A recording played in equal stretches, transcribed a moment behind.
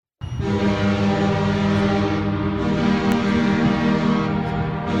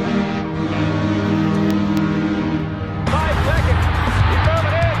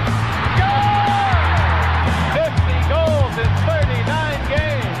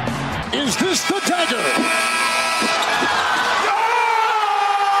Is this the dagger?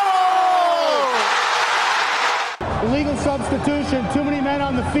 Illegal substitution, too many men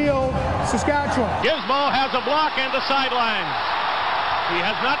on the field, Saskatchewan. Gizmo has a block and the sideline. He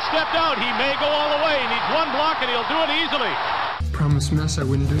has not stepped out. He may go all the way. He needs one block and he'll do it easily. Promised Mess I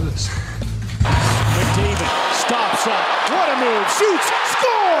wouldn't do this. McDavid stops up. What a move. Shoots.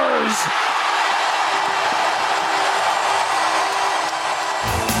 Scores!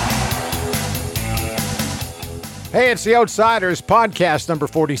 Hey, it's The Outsiders, podcast number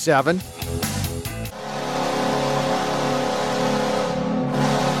 47.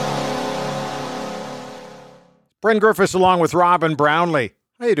 Bryn Griffiths along with Robin Brownlee.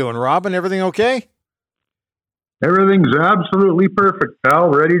 How you doing, Robin? Everything okay? Everything's absolutely perfect, pal.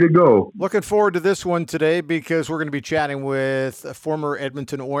 Ready to go. Looking forward to this one today because we're going to be chatting with a former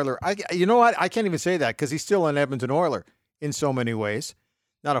Edmonton Oiler. You know what? I can't even say that because he's still an Edmonton Oiler in so many ways.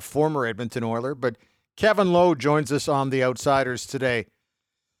 Not a former Edmonton Oiler, but Kevin Lowe joins us on The Outsiders today.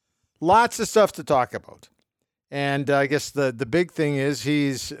 Lots of stuff to talk about. And I guess the big thing is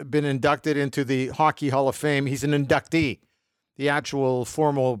he's been inducted into the Hockey Hall of Fame. He's an inductee. The actual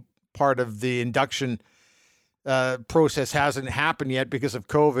formal part of the induction process hasn't happened yet because of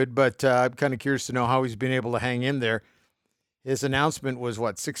COVID, but I'm kind of curious to know how he's been able to hang in there. His announcement was,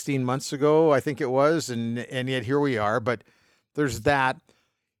 16 months ago, I think it was, and yet here we are. But there's that.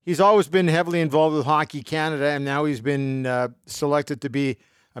 He's always been heavily involved with Hockey Canada, and now he's been selected to be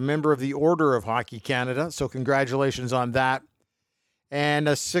a member of the Order of Hockey Canada, so congratulations on that. And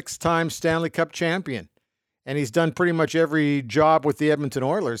a 6-time Stanley Cup champion. And he's done pretty much every job with the Edmonton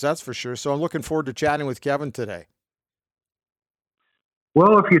Oilers, that's for sure. So I'm looking forward to chatting with Kevin today.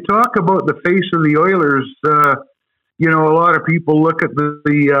 Well, if you talk about the face of the Oilers, a lot of people look at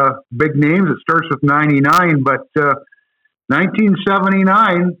the big names. It starts with 99, but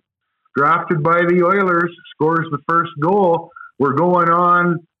 1979, drafted by the Oilers, scores the first goal. We're going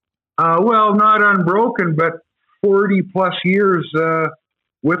on, not unbroken, but 40-plus years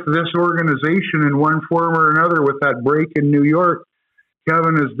with this organization in one form or another. With that break in New York,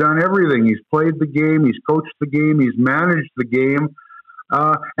 Kevin has done everything. He's played the game, he's coached the game, he's managed the game,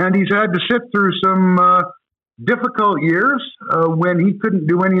 and he's had to sit through some difficult years when he couldn't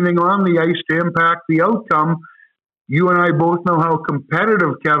do anything on the ice to impact the outcome. You and I both know how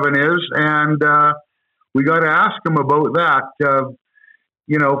competitive Kevin is, and we got to ask him about that.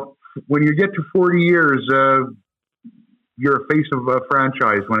 When you get to 40 years, you're a face of a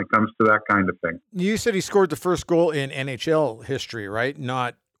franchise when it comes to that kind of thing. You said he scored the first goal in NHL history, right?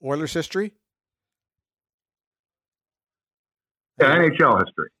 Not Oilers history? Yeah, NHL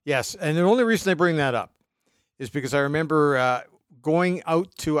history. Yes, and the only reason I bring that up is because I remember going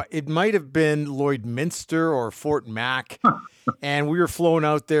out to, it might have been Lloydminster or Fort Mac, and we were flown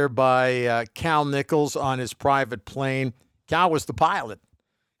out there by Cal Nichols on his private plane. Cal was the pilot.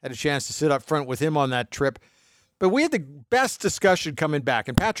 Had a chance to sit up front with him on that trip. But we had the best discussion coming back,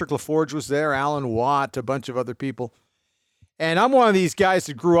 and Patrick LaForge was there, Alan Watt, a bunch of other people. And I'm one of these guys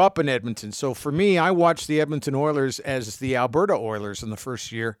that grew up in Edmonton. So for me, I watched the Edmonton Oilers as the Alberta Oilers in the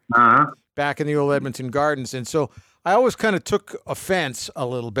first year back in the old Edmonton Gardens. And so I always kind of took offense a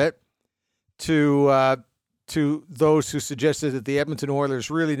little bit to those who suggested that the Edmonton Oilers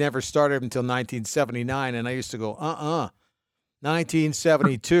really never started until 1979. And I used to go,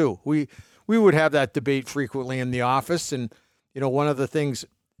 1972. We would have that debate frequently in the office. And, one of the things,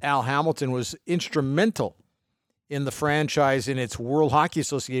 Al Hamilton was instrumental in the franchise in its World Hockey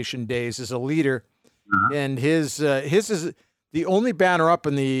Association days as a leader. And his is the only banner up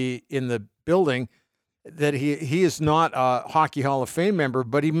in the building that he is not a Hockey Hall of Fame member,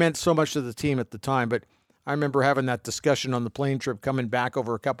 but he meant so much to the team at the time. But I remember having that discussion on the plane trip coming back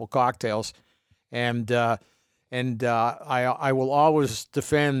over a couple cocktails. And I will always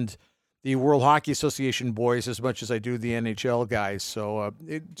defend the World Hockey Association boys as much as I do the NHL guys. So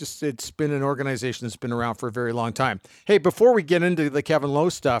it's been an organization that's been around for a very long time. Hey, before we get into the Kevin Lowe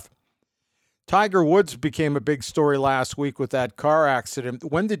stuff, Tiger Woods became a big story last week with that car accident.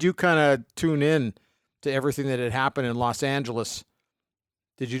 When did you kind of tune in to everything that had happened in Los Angeles?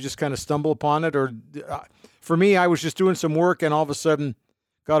 Did you just kind of stumble upon it? Or for me, I was just doing some work and all of a sudden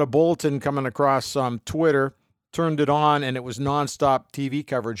got a bulletin coming across Twitter, turned it on, and it was nonstop TV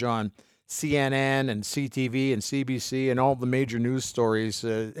coverage on CNN and CTV and CBC and all the major news stories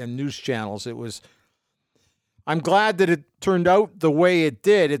and news channels. I'm glad that it turned out the way it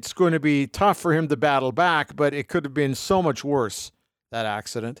did. It's going to be tough for him to battle back, but it could have been so much worse, that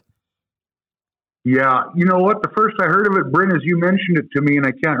accident. Yeah. You know what? The first I heard of it, Bryn, is you mentioned it to me, and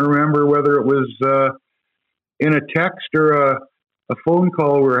I can't remember whether it was in a text or a a phone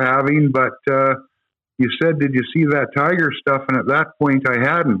call we're having, but you said, did you see that Tiger stuff? And at that point I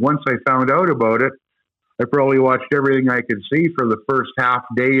hadn't. Once I found out about it, I probably watched everything I could see for the first half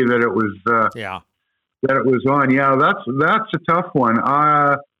day that it was that it was on. Yeah, that's a tough one.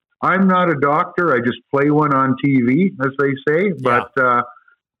 I'm not a doctor. I just play one on TV, as they say. Yeah. But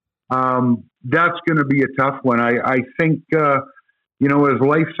that's going to be a tough one. I think, as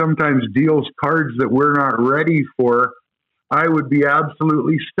life sometimes deals cards that we're not ready for, I would be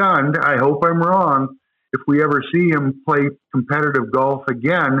absolutely stunned. I hope I'm wrong. If we ever see him play competitive golf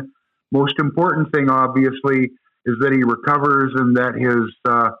again, most important thing, obviously, is that he recovers and that his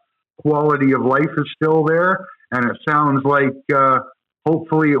quality of life is still there. And it sounds like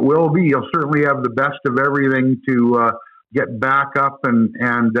hopefully it will be. He'll certainly have the best of everything to get back up and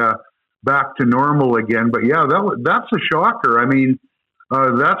back to normal again. But yeah, that's a shocker. I mean,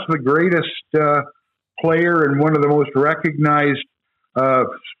 that's the greatest player and one of the most recognized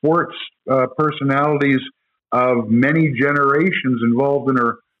sports personalities of many generations involved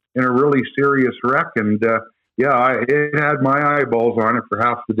in a really serious wreck. And it had my eyeballs on it for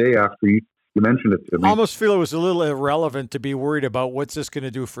half the day after you mentioned it to me. I almost feel it was a little irrelevant to be worried about what's this going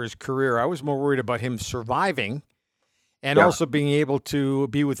to do for his career. I was more worried about him surviving and also being able to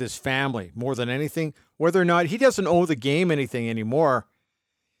be with his family more than anything. Whether or not he doesn't owe the game anything anymore.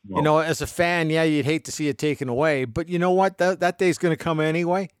 No. As a fan, you'd hate to see it taken away. But you know what? That day's going to come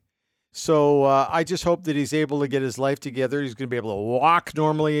anyway. So I just hope that he's able to get his life together. He's going to be able to walk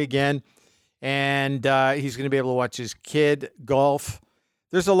normally again. And he's going to be able to watch his kid golf.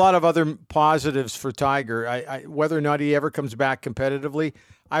 There's a lot of other positives for Tiger. I whether or not he ever comes back competitively,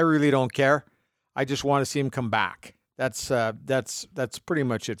 I really don't care. I just want to see him come back. That's pretty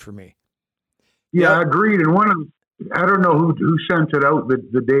much it for me. Yeah, agreed. And I don't know who sent it out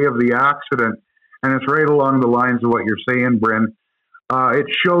the day of the accident, and it's right along the lines of what you're saying, Bryn. It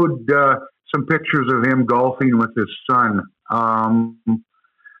showed some pictures of him golfing with his son.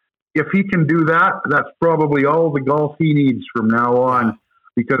 If he can do that, that's probably all the golf he needs from now on,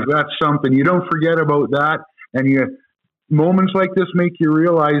 because that's something you don't forget about that. And moments like this make you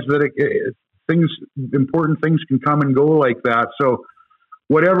realize that important things can come and go like that. So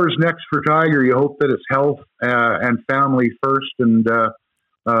whatever's next for Tiger, you hope that it's health and family first, and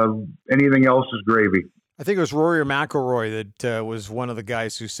anything else is gravy. I think it was Rory McIlroy that was one of the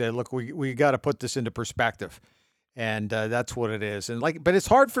guys who said, look, we got to put this into perspective. And that's what it is. And but it's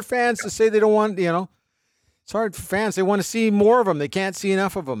hard for fans to say they don't want, it's hard for fans. They want to see more of them. They can't see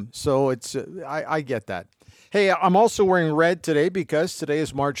enough of them. So it's, I get that. Hey, I'm also wearing red today because today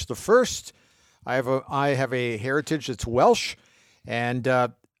is March the 1st. I have a heritage that's Welsh. And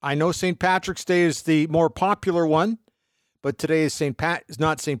I know St. Patrick's Day is the more popular one, but today is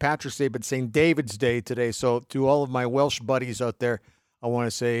not St. Patrick's Day, but St. David's Day today. So to all of my Welsh buddies out there, I want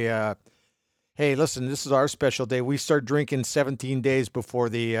to say, hey, listen, this is our special day. We start drinking 17 days before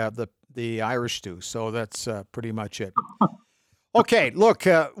the Irish do. So that's pretty much it. Okay, look,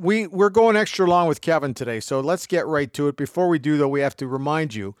 we're going extra long with Kevin today, so let's get right to it. Before we do, though, we have to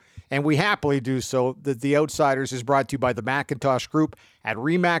remind you, and we happily do so, that The Outsiders is brought to you by the Macintosh Group at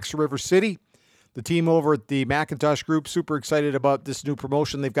RE/MAX River City. The team over at the Macintosh Group, super excited about this new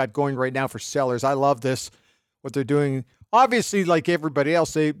promotion they've got going right now for sellers. I love this, what they're doing. Obviously, like everybody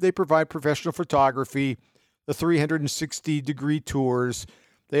else, they provide professional photography, the 360-degree tours.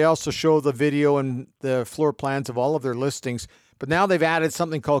 They also show the video and the floor plans of all of their listings. But now they've added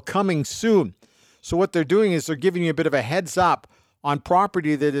something called Coming Soon. So what they're doing is they're giving you a bit of a heads up on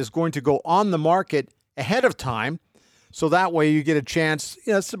property that is going to go on the market ahead of time. So that way you get a chance,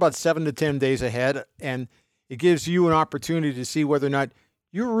 it's about 7 to 10 days ahead, and it gives you an opportunity to see whether or not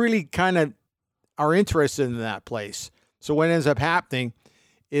you really kind of are interested in that place. So what ends up happening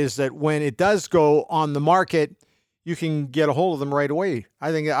is that when it does go on the market, you can get a hold of them right away.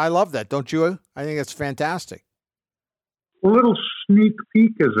 I love that, don't you? I think it's fantastic. A little sneak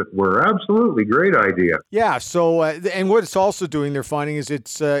peek, as it were. Absolutely. Great idea. Yeah. So, and what it's also doing, they're finding, is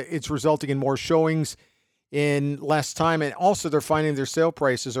it's resulting in more showings in less time. And also they're finding their sale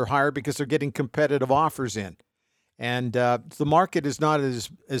prices are higher because they're getting competitive offers in. And the market is not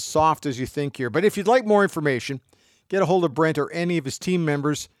as soft as you think here. But if you'd like more information, get a hold of Brent or any of his team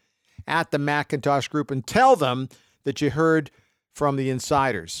members at the Macintosh Group and tell them that you heard from the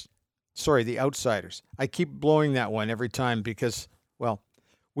Outsiders. I keep blowing that one every time because, well,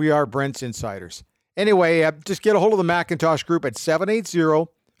 we are Brent's insiders. Anyway, just get a hold of the Macintosh Group at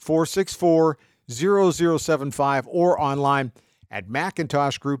 780-464-0075 or online at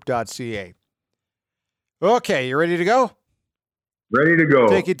macintoshgroup.ca. Okay, you ready to go? Ready to go.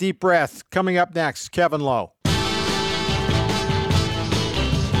 Take a deep breath. Coming up next, Kevin Lowe.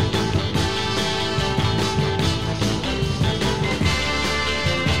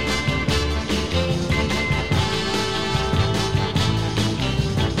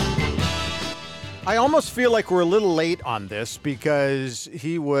 almost feel like we're a little late on this because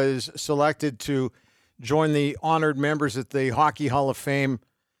he was selected to join the honored members at the Hockey Hall of Fame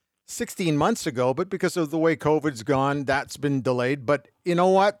 16 months ago, but because of the way COVID's gone, that's been delayed. But you know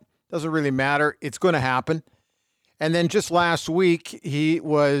what? Doesn't really matter. It's going to happen. And then just last week, he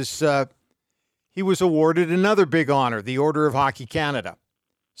was awarded another big honor, the Order of Hockey Canada.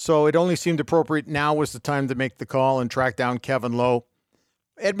 So it only seemed appropriate now was the time to make the call and track down Kevin Lowe,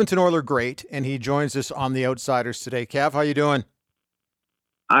 Edmonton Oiler great, and he joins us on The Outsiders today. Kev, how you doing?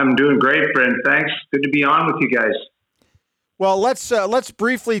 I'm doing great, Brent. Thanks. Good to be on with you guys. Well, let's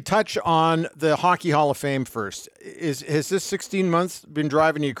briefly touch on the Hockey Hall of Fame first. Has this 16 months been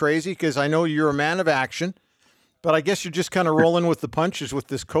driving you crazy? Because I know you're a man of action, but I guess you're just kind of rolling with the punches with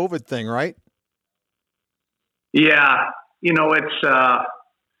this COVID thing, right? Yeah, it's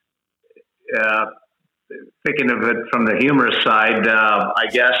thinking of it from the humorous side, I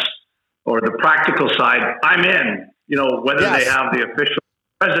guess, or the practical side. I'm in. Whether Yes. they have the official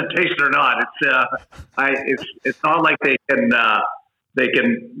presentation or not. It's not like they can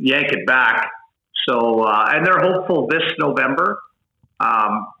yank it back. So and they're hopeful this November.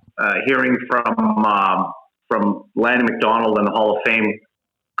 Hearing from Lanny McDonald and the Hall of Fame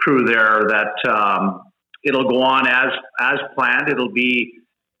crew there that it'll go on as planned. It'll be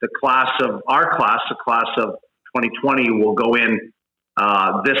the class of 2020 will go in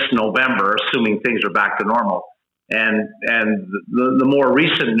this November, assuming things are back to normal. And the more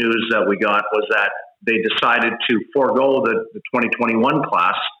recent news that we got was that they decided to forego the 2021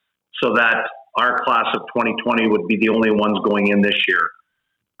 class so that our class of 2020 would be the only ones going in this year.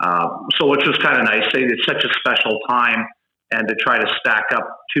 So which was kind of nice. It's such a special time, and to try to stack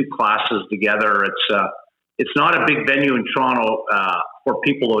up two classes together, it's not a big venue in Toronto for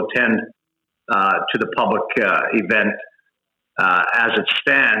people to attend to the public event. As it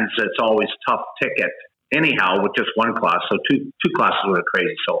stands, it's always tough ticket. Anyhow, with just one class, so two classes were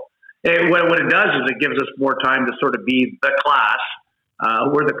crazy. So what it does is it gives us more time to sort of be the class.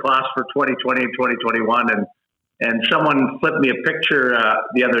 We're the class for 2020 and 2021, and someone flipped me a picture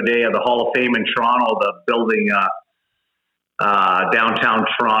the other day of the Hall of Fame in Toronto, the building downtown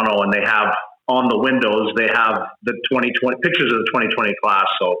Toronto, and they have on the windows they have the 2020 pictures of the 2020 class.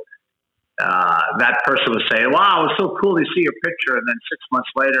 So that person was saying, "Wow, it was so cool to see your picture," and then 6 months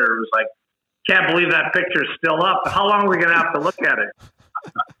later, it was like, "Can't believe that picture's still up. How long are we going to have to look at it?"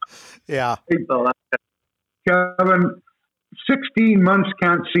 Yeah. So Kevin, 16 months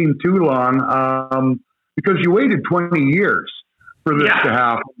can't seem too long because you waited 20 years for this to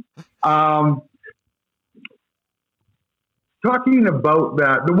happen. Talking about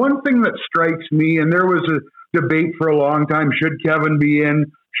that, the one thing that strikes me, and there was a debate for a long time, should Kevin be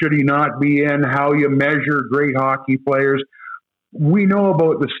in, should he not be in, how you measure great hockey players. We know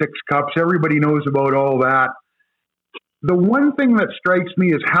about the 6 cups. Everybody knows about all that. The one thing that strikes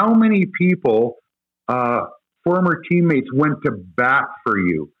me is how many people, former teammates, went to bat for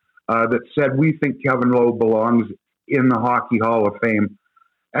you that said, we think Kevin Lowe belongs in the Hockey Hall of Fame.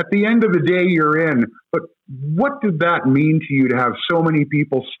 At the end of the day, you're in. But what did that mean to you to have so many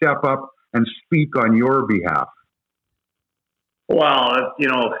people step up and speak on your behalf? Well,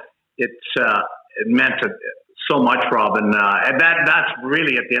 it meant so much, Robin, and that's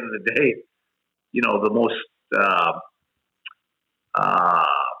really at the end of the day, the most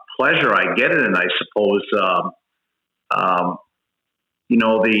pleasure I get in it, I suppose.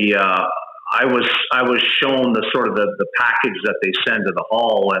 I was shown the sort of the package that they send to the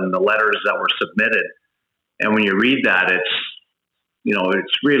hall and the letters that were submitted, and when you read that, it's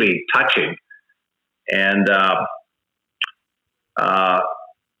really touching, and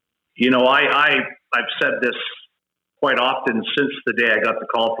I've said this quite often since the day I got the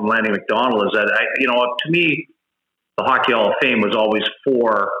call from Lanny McDonald, is that to me, the Hockey Hall of Fame was always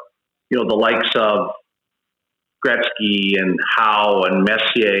for, the likes of Gretzky and Howe and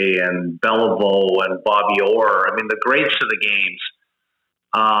Messier and Beliveau and Bobby Orr. I mean, the greats of the games.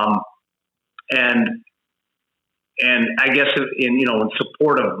 And I guess in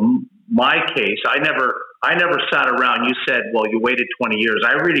support of my case, I never sat around. You said, well, you waited 20 years.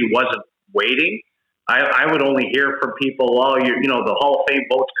 I really wasn't waiting. I would only hear from people, well, the Hall of Fame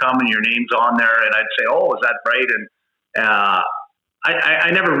votes come and your name's on there. And I'd say, oh, is that right? And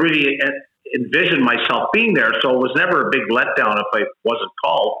I never really envisioned myself being there. So it was never a big letdown if I wasn't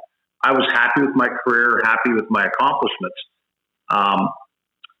called. I was happy with my career, happy with my accomplishments.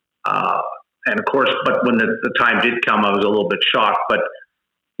 And of course, but when the time did come, I was a little bit shocked. But,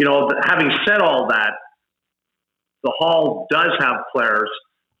 having said all that, the Hall does have players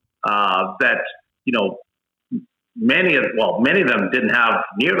that, many of them didn't have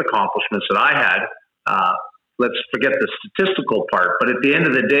near the accomplishments that I had. let's forget the statistical part. But at the end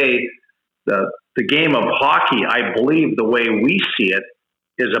of the day, the game of hockey, I believe the way we see it,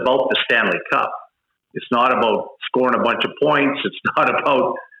 is about the Stanley Cup. It's not about scoring a bunch of points. It's not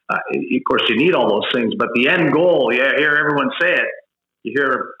about, of course, you need all those things, but the end goal, you hear everyone say it. You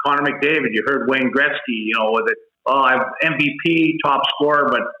hear Connor McDavid, you heard Wayne Gretzky, with it, I'm MVP, top scorer,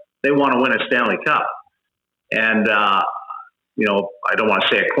 but they want to win a Stanley Cup. And, I don't want to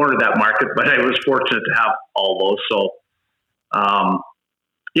say I cornered that market, but I was fortunate to have all those. So,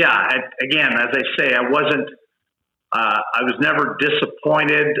 again, as I say, I was never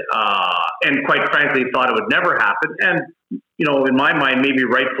disappointed, and quite frankly, thought it would never happen. And, in my mind, maybe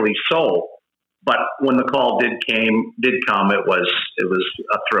rightfully so. But when the call did come, it was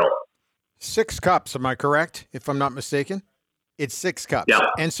a thrill. 6 cups, am I correct? If I'm not mistaken, it's 6 cups. Yeah.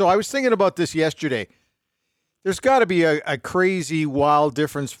 And so I was thinking about this yesterday. There's got to be a crazy, wild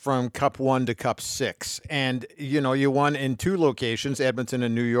difference from Cup 1 to Cup 6. And, you won in 2 locations, Edmonton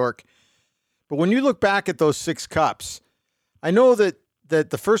and New York. But when you look back at those 6 cups, I know that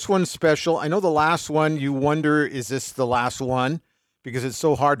the first one's special. I know the last one, you wonder, is this the last one? Because it's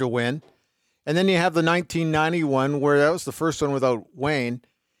so hard to win. And then you have the 1991, where that was the first one without Wayne.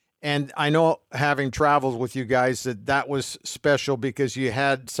 And I know, having traveled with you guys, that was special because you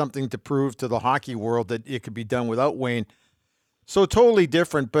had something to prove to the hockey world that it could be done without Wayne. So totally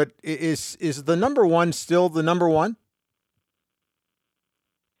different. But is the number one still the number one?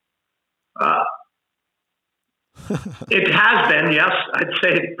 It has been, yes. I'd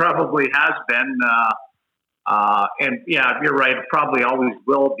say it probably has been. And yeah, you're right. It probably always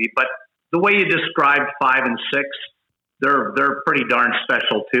will be. But the way you described 5 and 6, they're pretty darn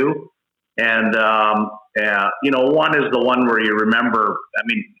special too. And, one is the one where you remember,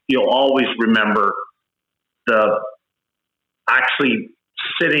 you'll always remember the actually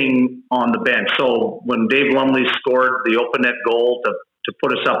sitting on the bench. So when Dave Lumley scored the open net goal to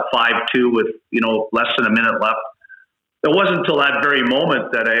put us up 5-2 with, less than a minute left, it wasn't until that very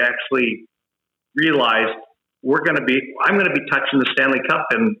moment that I actually realized I'm going to be touching the Stanley Cup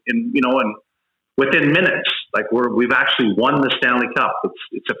and within minutes, we've actually won the Stanley Cup.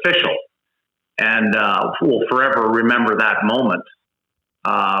 It's official. And we'll forever remember that moment.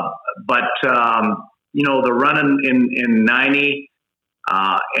 But the run in 90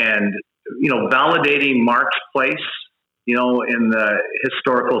 and, validating Mark's place, in the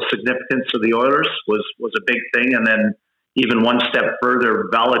historical significance of the Oilers was a big thing. And then even one step further,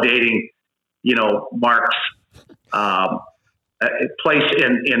 validating, Mark's place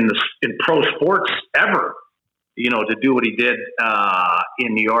in pro sports ever, to do what he did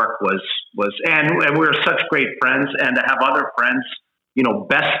in New York was and we were such great friends, and to have other friends,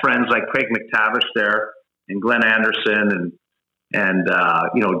 best friends like Craig McTavish there and Glenn Anderson and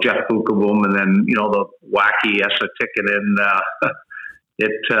Jeff Bukaboom, and then the wacky Essa Tikkanen,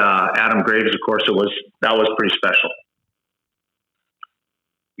 Adam Graves, of course. That was pretty special.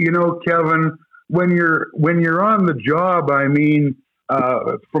 Kevin, when you're on the job,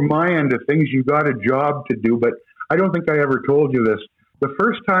 from my end of things, you got a job to do, but I don't think I ever told you this. The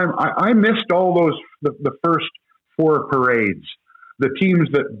first time I missed all those, the first 4 parades, the teams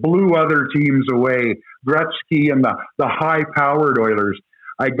that blew other teams away, Gretzky and the high-powered Oilers.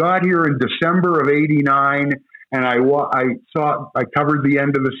 I got here in December of '89, and I covered the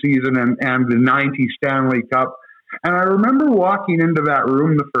end of the season and the '90 Stanley Cup. And I remember walking into that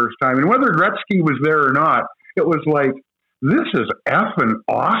room the first time, and whether Gretzky was there or not, it was like, this is effing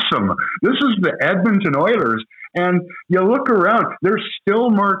awesome. This is the Edmonton Oilers. And you look around, there's still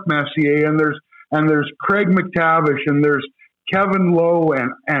Mark Messier, and there's Craig McTavish, and there's Kevin Lowe,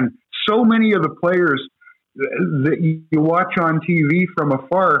 and so many of the players that you watch on TV from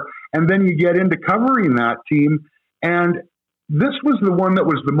afar, and then you get into covering that team. And this was the one that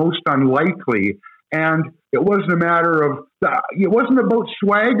was the most unlikely. And it wasn't a matter of, it wasn't about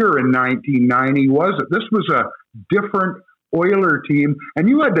swagger in 1990, was it? This was a different Oiler team, and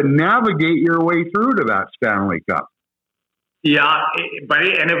you had to navigate your way through to that Stanley Cup. Yeah,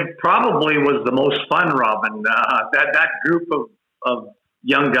 and it probably was the most fun, Robin. That group of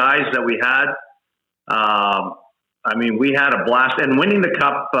young guys that we had, we had a blast. And winning the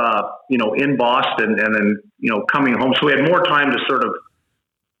Cup, in Boston, and then, coming home. So we had more time to sort of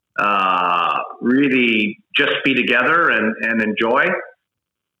really just be together and enjoy.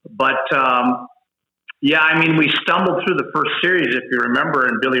 But, we stumbled through the first series, if you remember,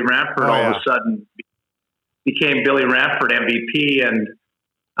 and Billy Ranford all of a sudden became Billy Ranford MVP. And,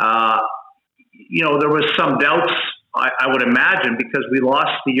 there was some doubts, I would imagine, because we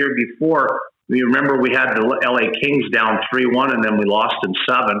lost the year before. You remember we had the LA Kings down 3-1, and then we lost in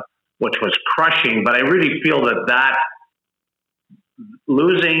 7. crushing. But I really feel that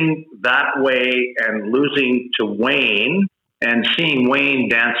losing that way and losing to Wayne and seeing Wayne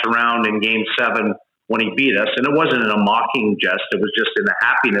dance around in Game 7 when he beat us, and it wasn't in a mocking jest, it was just in a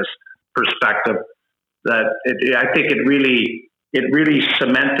happiness perspective, I think it really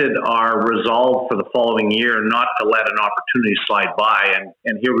cemented our resolve for the following year not to let an opportunity slide by.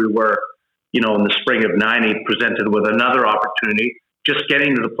 And here we were, in the spring of 90, presented with another opportunity. Just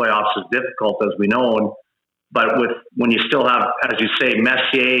getting to the playoffs is difficult, as we know. But when you still have, as you say,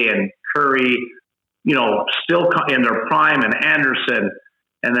 Messier and Curry, still in their prime, and Anderson,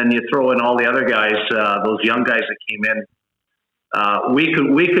 and then you throw in all the other guys, those young guys that came in, we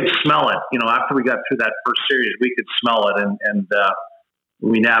could smell it. After we got through that first series, we could smell it, and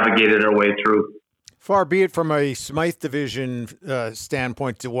we navigated our way through. Far be it from a Smythe division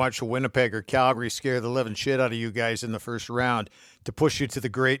standpoint to watch Winnipeg or Calgary scare the living shit out of you guys in the first round to push you to the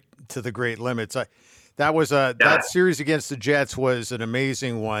great limits. That series against the Jets was an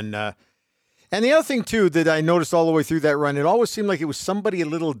amazing one. And the other thing, too, that I noticed all the way through that run, it always seemed like it was somebody a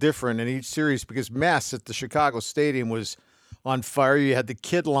little different in each series because Mess at the Chicago Stadium was on fire. You had the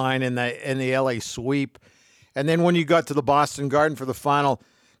kid line in the LA sweep. And then when you got to the Boston Garden for the final,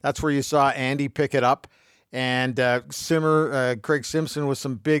 that's where you saw Andy pick it up. And Craig Simpson with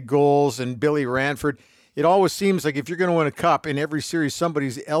some big goals, and Billy Ranford. It always seems like if you're going to win a cup in every series,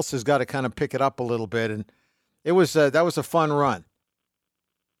 somebody else has got to kind of pick it up a little bit. And it was that was a fun run.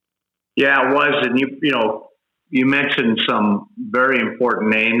 Yeah, it was. And you mentioned some very important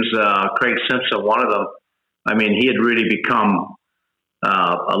names. Craig Simpson, one of them. I mean, he had really become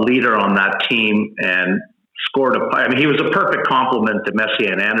a leader on that team and scored he was a perfect complement to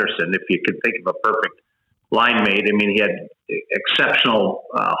Messier and Anderson, if you could think of a perfect line mate. I mean, he had exceptional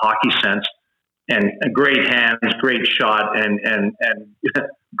hockey sense and great hands, great shot, and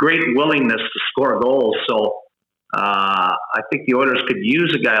great willingness to score goals. So I think the Oilers could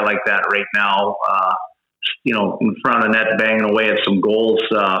use a guy like that right now, in front of the net, banging away at some goals.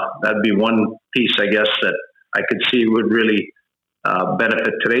 That'd be one piece, I guess, that I could see would really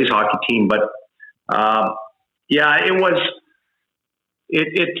benefit today's hockey team. But it was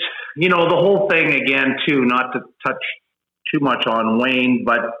the whole thing again too. Not to touch too much on Wayne,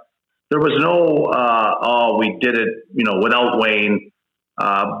 but there was no we did it without Wayne.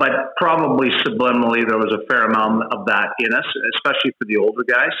 But probably subliminally there was a fair amount of that in us, especially for the older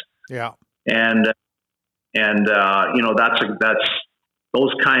guys. Yeah, and that's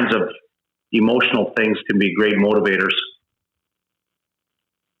those kinds of emotional things can be great motivators.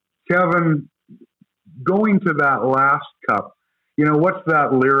 Kevin, going to that last cup, what's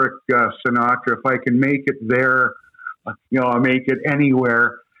that lyric, Sinatra? If I can make it there, I'll make it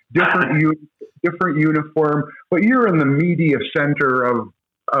anywhere. Different uniform, but you're in the media center of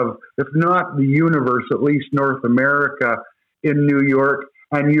if not the universe, at least North America in New York,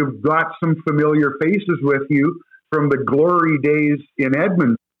 and you've got some familiar faces with you from the glory days in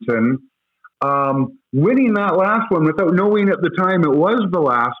Edmonton. Winning that last one without knowing at the time it was the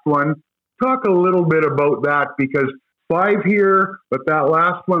last one. Talk a little bit about that, because 5 here, but that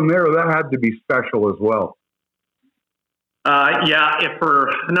last one there, that had to be special as well. For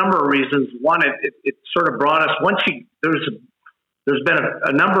a number of reasons. One, it sort of brought us, there's been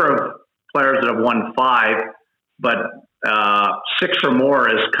a number of players that have won 5, but 6 or more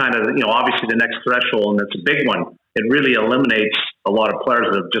is kind of, obviously the next threshold, and it's a big one. It really eliminates a lot of players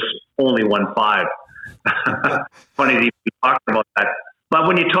that have just only won 5. Funny that you talk about that. But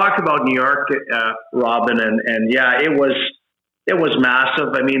when you talk about New York, Robin, it was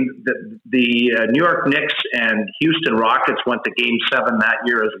massive. I mean, the New York Knicks and Houston Rockets went to Game 7 that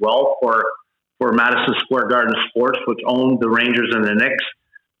year as well for Madison Square Garden Sports, which owned the Rangers and the Knicks.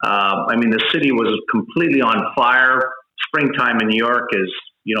 I mean, the city was completely on fire. Springtime in New York is,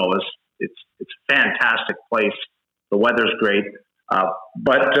 it's a fantastic place. The weather's great.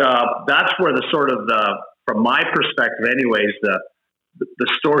 But that's where from my perspective anyways, the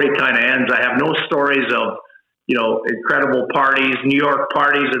story kind of ends. I have no stories of, incredible parties, New York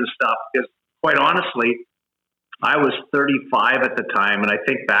parties and stuff, because quite honestly, I was 35 at the time, and I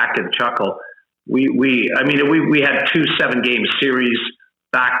think back and chuckle. We had 2 7-game series,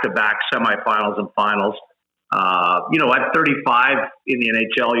 back-to-back semifinals and finals. At 35 in the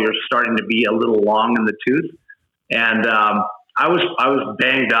NHL, you're starting to be a little long in the tooth. And I was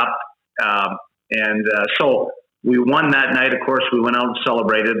banged up. So we won that night. Of course, we went out and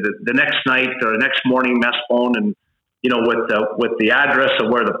celebrated. The next night or the next morning, Mess phone, and with the address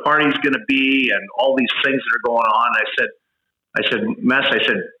of where the party's going to be and all these things that are going on. I said, Mess, I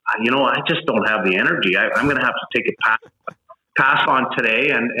just don't have the energy. I'm going to have to take a pass pass on today,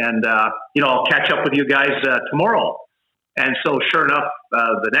 and I'll catch up with you guys tomorrow. And so, sure enough,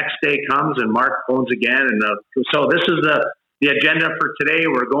 the next day comes, and Mark phones again, and so this is the agenda for today.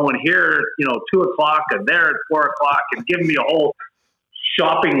 We're going here, 2:00, and there at 4:00, and giving me a whole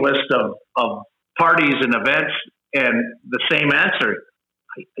shopping list of parties and events, and the same answer.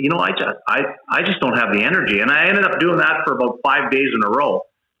 I just don't have the energy, and I ended up doing that for about 5 days in a row.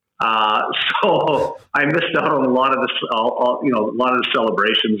 So I missed out on a lot of the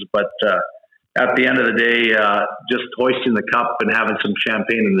celebrations, but at the end of the day, just hoisting the cup and having some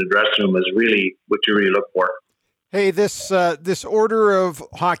champagne in the dressing room is really what you really look for. Hey, this order of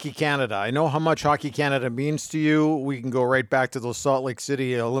Hockey Canada, I know how much Hockey Canada means to you. We can go right back to those Salt Lake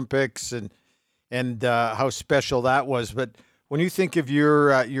City Olympics and how special that was. But when you think of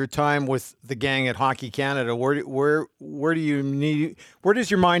your time with the gang at Hockey Canada, where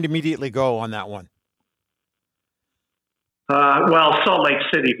does your mind immediately go on that one? Well, Salt Lake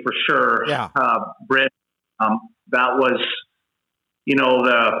City for sure. Yeah. Britt, that was,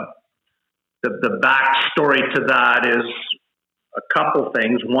 the backstory to that is a couple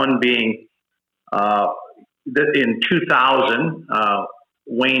things. One being, in 2000,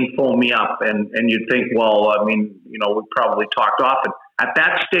 Wayne phoned me up, and you'd think, we probably talked often. At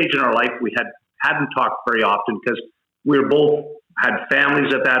that stage in our life, we hadn't talked very often because we were both had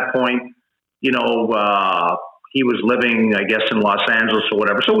families at that point. He was living, I guess, in Los Angeles or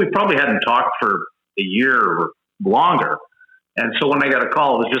whatever. So we probably hadn't talked for a year or longer. And so when I got a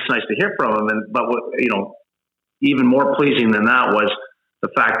call, it was just nice to hear from him. But even more pleasing than that was the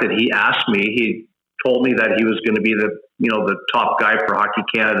fact that he asked me. He told me that he was going to be the top guy for Hockey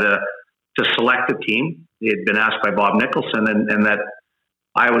Canada to select the team. He had been asked by Bob Nicholson, and that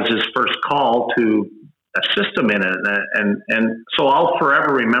I was his first call to assist him in it. And so I'll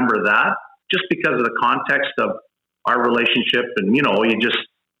forever remember that, just because of the context of our relationship. And,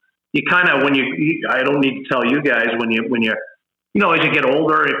 you kind of, I don't need to tell you guys, when you as you get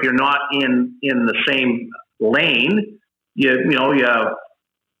older, if you're not in the same lane, if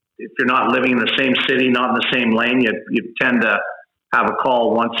you're not living in the same city, not in the same lane, you tend to have a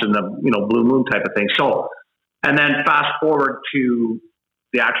call once in the, blue moon type of thing. So, and then fast forward to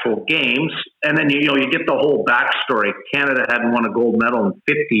the actual games, and then, you get the whole backstory. Canada hadn't won a gold medal in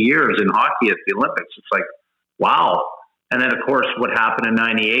 50 years in hockey at the Olympics. It's like, wow. And then, of course, what happened in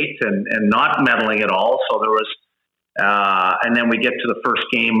 98 and not medaling at all. So there was, and then we get to the first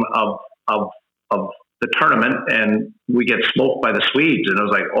game of the tournament, and we get smoked by the Swedes. And I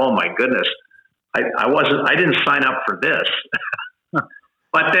was like, oh my goodness, I didn't sign up for this.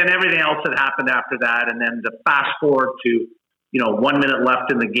 But then everything else that happened after that. And then to fast forward to, 1 minute left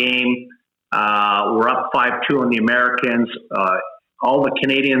in the game, we're up 5-2 on the Americans. All the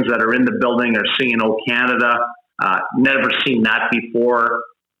Canadians that are in the building are singing "Oh Canada." Never seen that before.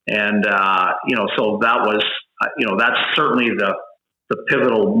 And, so that was, that's certainly the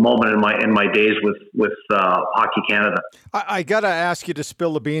pivotal moment in my days with Hockey Canada. I got to ask you to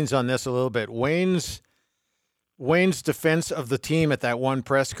spill the beans on this a little bit. Wayne's defense of the team at that one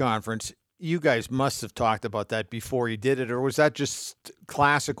press conference, you guys must have talked about that before you did it, or was that just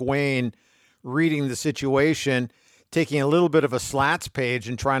classic Wayne reading the situation, taking a little bit of a slats page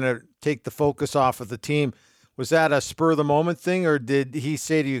and trying to take the focus off of the team? Was that a spur of the moment thing, or did he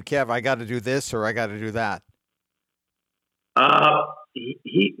say to you, Kev, I got to do this or I got to do that?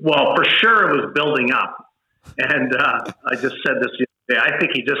 Well, for sure it was building up. And I just said this yesterday. I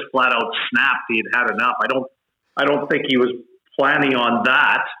think he just flat out snapped. He had enough. I don't think he was planning on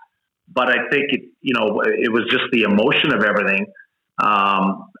that, but I think it was just the emotion of everything.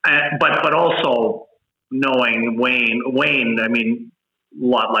 But also knowing Wayne, I mean, a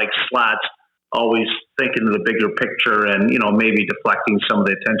lot like Slats, always thinking of the bigger picture and, maybe deflecting some of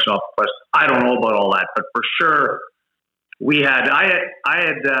the attention off the question. I don't know about all that, but for sure we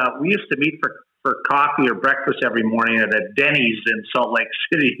used to meet for coffee or breakfast every morning at a Denny's in Salt Lake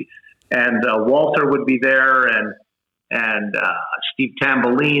City. And Walter would be there, and Steve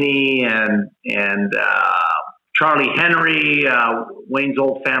Tambolini and Charlie Henry, Wayne's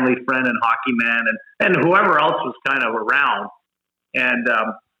old family friend and hockey man, and whoever else was kind of around. And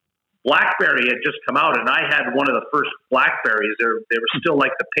BlackBerry had just come out, and I had one of the first BlackBerries. They were still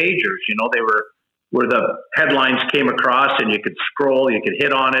like the pagers, they were where the headlines came across, and you could scroll, you could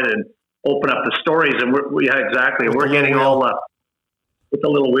hit on it, and open up the stories. And we're getting all with the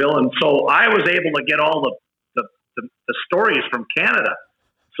little wheel. And so I was able to get all the stories from Canada.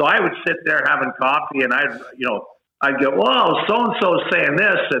 So I would sit there having coffee, and I'd go, "Whoa, so-and-so saying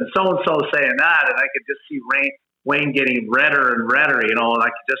this and so-and-so saying that." And I could just see Wayne getting redder and redder, and I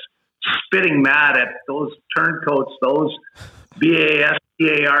could just spitting mad at those turncoats, those BASPARDS,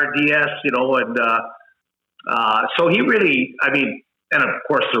 and so he really, and of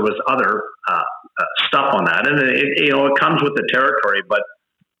course there was other stuff on that, and it comes with the territory, but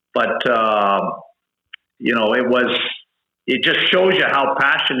it just shows you how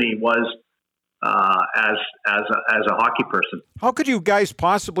passionate he was as a hockey person. How could you guys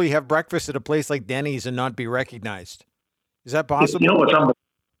possibly have breakfast at a place like Denny's and not be recognized? Is that possible? It's unbelievable.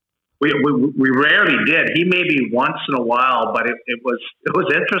 We rarely did. He maybe once in a while, but it was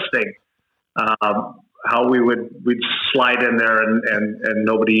interesting how we'd slide in there and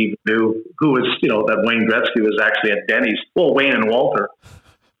nobody even knew who was, that Wayne Gretzky was actually at Denny's. Well, Wayne and Walter.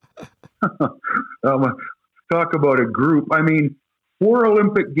 Talk about a group. 4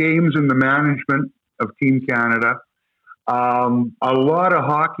 Olympic Games in the management of Team Canada. A lot of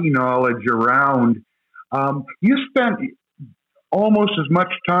hockey knowledge around. You spent almost as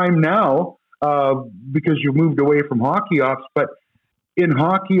much time now because you moved away from hockey ops, but in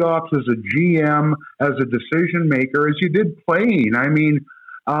hockey ops as a GM, as a decision maker, as you did playing.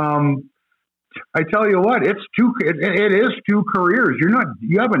 I tell you what, it is 2 careers.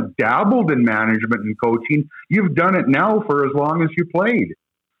 You haven't dabbled in management and coaching. You've done it now for as long as you played.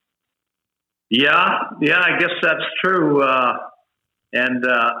 Yeah, I guess that's true. And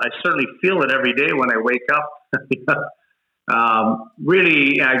I certainly feel it every day when I wake up.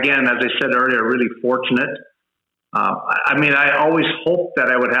 Really, again, as I said earlier, really fortunate. I always hoped that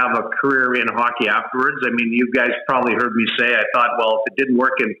I would have a career in hockey afterwards. You guys probably heard me say, I thought, well, if it didn't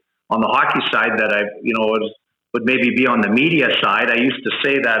work on the hockey side, that I, would maybe be on the media side. I used to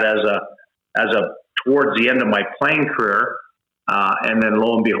say that as a towards the end of my playing career, and then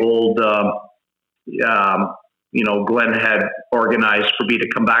lo and behold, Glenn had organized for me to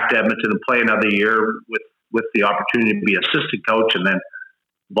come back to Edmonton and play another year with the opportunity to be assistant coach, and then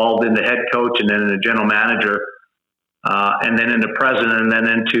evolved into head coach, and then into general manager, and then into president, and then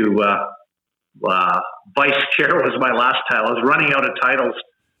into vice chair was my last title. I was running out of titles.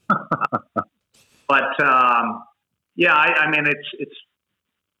 But it's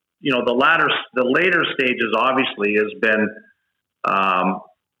the later stages obviously has been a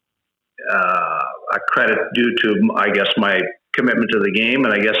credit due to, I guess, my commitment to the game,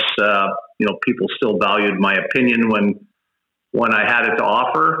 and I guess people still valued my opinion when I had it to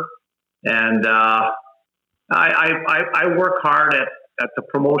offer, and I work hard at the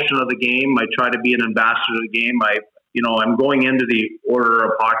promotion of the game. I try to be an ambassador of the game. I'm going into the Order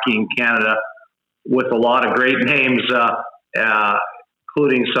of Hockey in Canada with a lot of great names,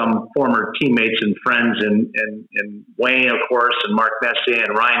 including some former teammates and friends, and Wayne, of course, and Mark Messier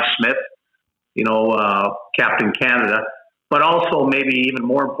and Ryan Smith, Captain Canada, but also maybe even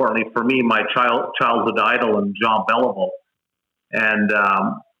more importantly for me, my childhood idol, and John Beliveau. And,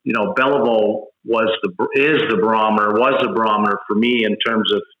 Beliveau was the barometer for me in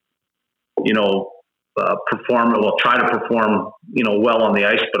terms of, try to perform, well on the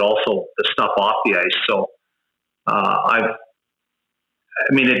ice, but also the stuff off the ice. So, I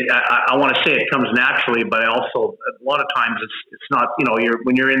want to say it comes naturally, but I also, a lot of times it's not,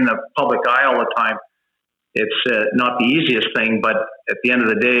 when you're in the public eye all the time, it's not the easiest thing, but at the end of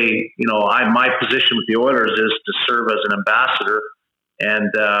the day, my position with the Oilers is to serve as an ambassador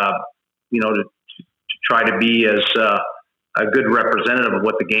and, to try to be as a good representative of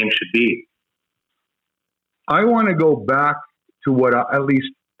what the game should be. I want to go back to what, at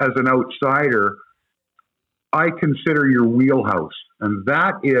least as an outsider, I consider your wheelhouse, and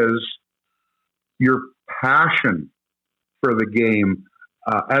that is your passion for the game.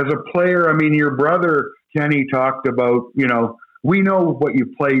 As a player, your brother, Kenny, talked about, we know what you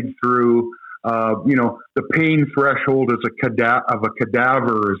played through. The pain threshold of a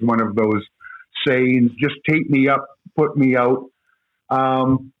cadaver is one of those sayings, just take me up, put me out.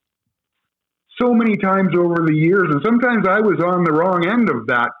 So many times over the years, and sometimes I was on the wrong end of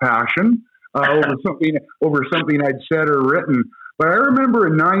that passion over something I'd said or written. But I remember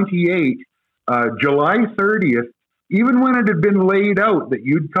in '98, July 30th, even when it had been laid out that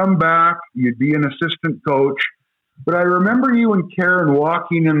you'd come back, you'd be an assistant coach. But I remember you and Karen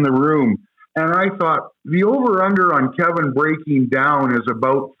walking in the room, and I thought the over-under on Kevin breaking down is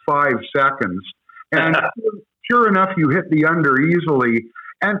about 5 seconds. And sure enough, you hit the under easily.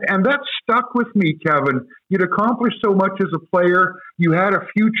 And that stuck with me, Kevin. You'd accomplished so much as a player. You had a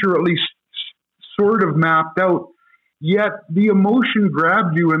future at least sort of mapped out. Yet the emotion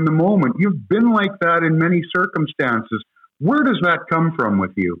grabbed you in the moment. You've been like that in many circumstances. Where does that come from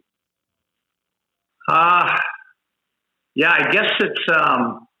with you? I guess it's...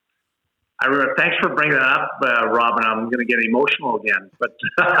 thanks for bringing that up, Robin. I'm going to get emotional again. But,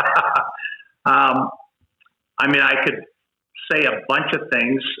 I could say a bunch of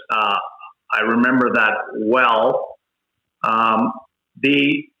things. I remember that well.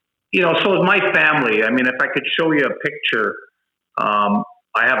 So with my family, I mean, if I could show you a picture,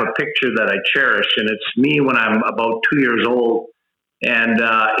 I have a picture that I cherish, and it's me when I'm about 2 years old, and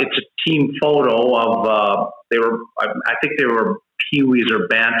it's a team photo of I think they were peewees or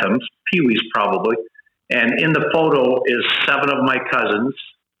bantams, peewees probably, and in the photo is 7 of my cousins,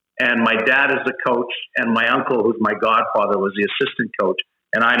 and my dad is the coach, and my uncle, who's my godfather, was the assistant coach,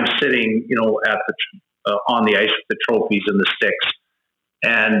 and I'm sitting, at the on the ice with the trophies and the sticks,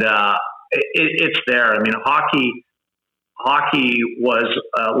 and it's there. I mean, Hockey was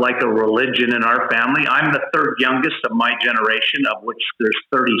like a religion in our family. I'm the third youngest of my generation, of which there's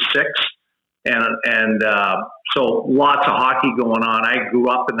 36, and so lots of hockey going on. I grew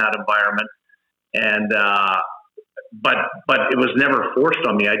up in that environment, and but it was never forced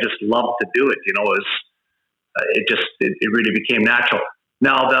on me. I just loved to do it. It really became natural.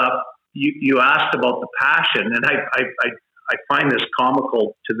 Now you asked about the passion, and I find this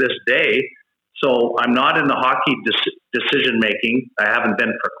comical to this day. So I'm not in the hockey decision making. I haven't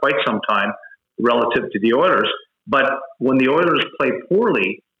been for quite some time relative to the Oilers. But when the Oilers play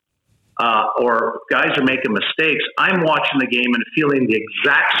poorly or guys are making mistakes, I'm watching the game and feeling the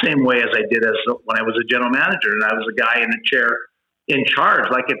exact same way as I did as when I was a general manager and I was a guy in a chair in charge.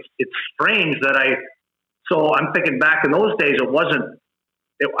 Like it's strange that So I'm thinking back in those days, I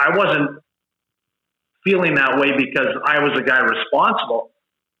wasn't feeling that way because I was the guy responsible.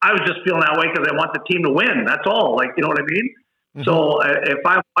 I was just feeling that way because I want the team to win. That's all. Like, you know what I mean? Mm-hmm. So if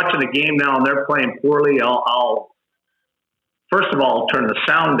I'm watching a game now and they're playing poorly, I'll first of all turn the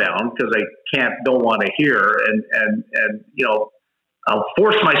sound down because I don't want to hear, and I'll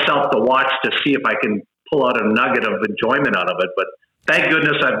force myself to watch to see if I can pull out a nugget of enjoyment out of it. But thank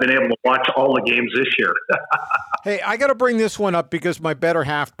goodness I've been able to watch all the games this year. Hey, I got to bring this one up because my better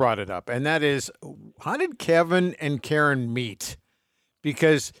half brought it up, and that is, how did Kevin and Karen meet?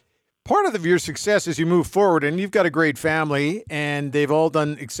 Because part of your success is you move forward, and you've got a great family, and they've all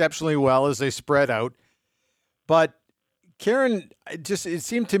done exceptionally well as they spread out. But Karen, it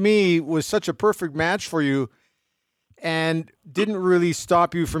seemed to me, was such a perfect match for you and didn't really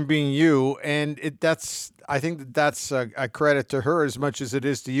stop you from being you. And I think that's a credit to her as much as it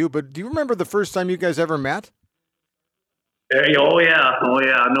is to you. But do you remember the first time you guys ever met? Oh yeah.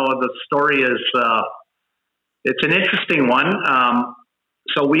 No, the story is, it's an interesting one.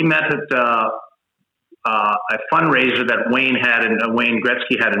 So we met at a fundraiser that Wayne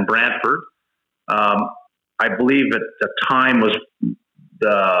Gretzky had in Brantford. I believe at the time was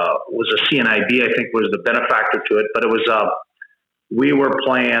a CNIB, I think was the benefactor to it, but it was we were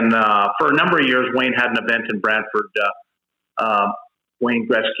playing for a number of years. Wayne had an event in Brantford, Wayne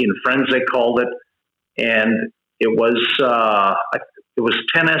Gretzky and Friends, they called it, and it was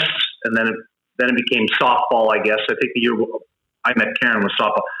tennis, and then it became softball, I guess. I think the year I met Karen was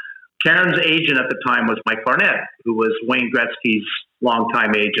softball. Karen's agent at the time was Mike Barnett, who was Wayne Gretzky's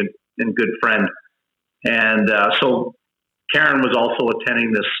longtime agent and good friend. And so Karen was also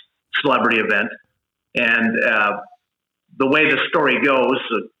attending this celebrity event. And the way the story goes,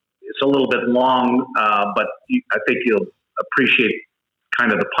 it's a little bit long, but I think you'll appreciate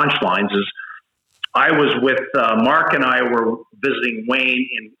kind of the punchlines. Is I was with Mark and I were visiting Wayne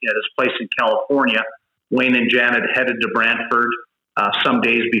at his place in California. Wayne and Janet headed to Brantford some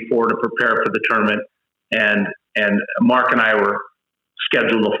days before to prepare for the tournament, and Mark and I were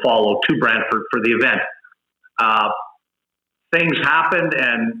scheduled to follow to Brantford for the event. Things happened,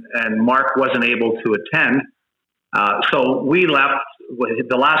 and Mark wasn't able to attend, so we left.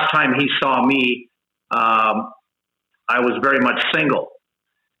 The last time he saw me, I was very much single,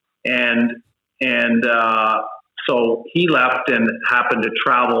 and so he left and happened to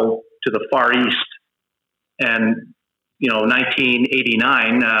travel to the Far East. And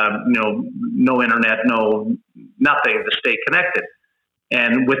 1989, no internet, no nothing to stay connected.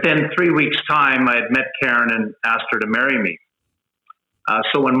 And within 3 weeks' time, I had met Karen and asked her to marry me.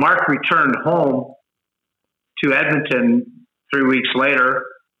 So when Mark returned home to Edmonton 3 weeks later,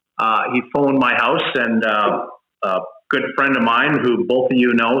 he phoned my house, and a good friend of mine, who both of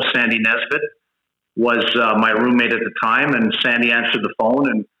you know, Sandy Nesbitt, was my roommate at the time. And Sandy answered the phone,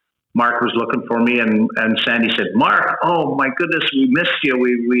 and Mark was looking for me, and Sandy said, "Mark, oh my goodness, we missed you.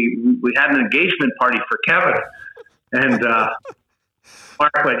 We had an engagement party for Kevin." And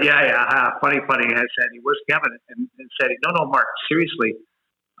Mark went, yeah, funny. And Sandy, "Where's Kevin?" And said, "No, Mark, seriously,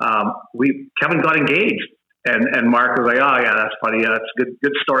 Kevin got engaged." And Mark was like, "Oh yeah, that's funny. Yeah, that's a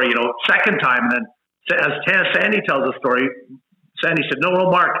good story." Second time, and then as Sandy tells the story, Sandy said, "No,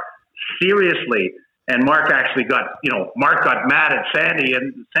 Mark, seriously." And Mark actually got mad at Sandy,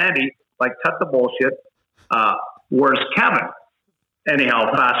 and Sandy, like, cut the bullshit. Where's Kevin?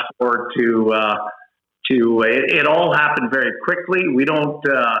 Anyhow, fast forward to it all happened very quickly. We don't,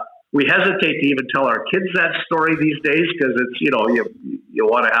 we hesitate to even tell our kids that story these days because it's, you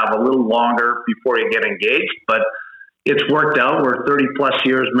want to have a little longer before you get engaged, but it's worked out. We're 30 plus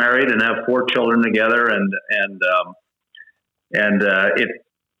years married and have 4 children together. And it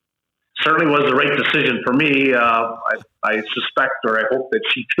certainly was the right decision for me. I suspect, or I hope that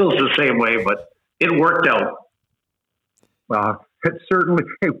she feels the same way, but it worked out. It certainly.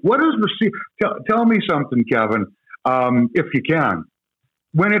 Hey, what is the? Tell me something, Kevin, if you can.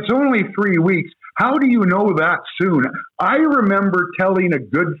 When it's only 3 weeks, how do you know that soon? I remember telling a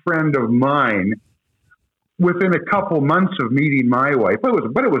good friend of mine within a couple months of meeting my wife, but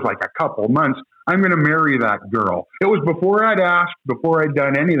it was like a couple months, I'm going to marry that girl. It was before I'd asked, before I'd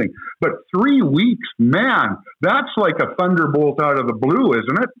done anything. But 3 weeks, man, that's like a thunderbolt out of the blue,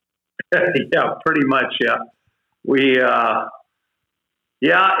 isn't it? Yeah, pretty much. Yeah, we.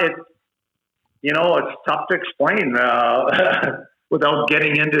 It's tough to explain without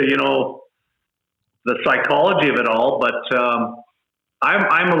getting into the psychology of it all. But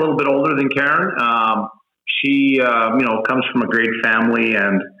I'm a little bit older than Karen. She comes from a great family,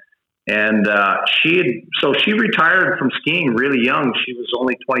 and she retired from skiing really young. She was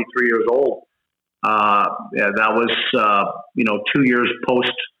only 23 years old. That was 2 years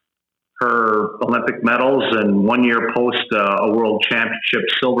post her Olympic medals and 1 year post a world championship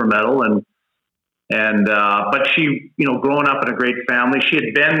silver medal. But she, growing up in a great family, she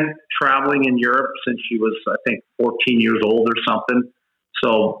had been traveling in Europe since she was, I think, 14 years old or something.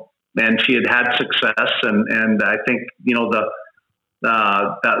 So, and she had success. And I think,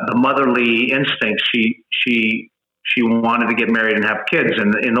 the motherly instinct, she wanted to get married and have kids.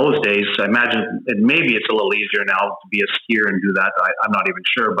 And in those days, I imagine maybe it's a little easier now to be a skier and do that. I'm not even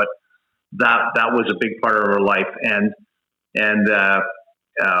sure, but that was a big part of her life.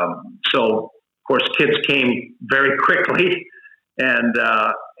 So of course kids came very quickly, and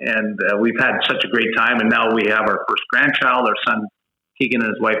we've had such a great time. And now we have our first grandchild. Our son Keegan and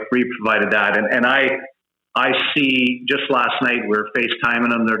his wife Bree provided that. And I see, just last night we were FaceTiming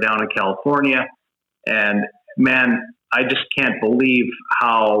them. They're down in California, and man, I just can't believe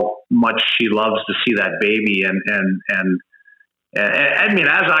how much she loves to see that baby. And I mean,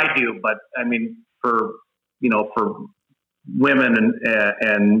 as I do, but I mean, for women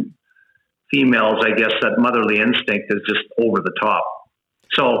and females, I guess that motherly instinct is just over the top.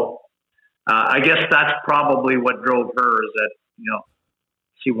 So I guess that's probably what drove her, is that,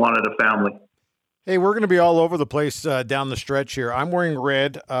 she wanted a family. Hey, we're going to be all over the place down the stretch here. I'm wearing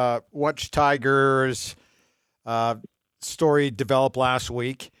red. Watch Tiger's story develop last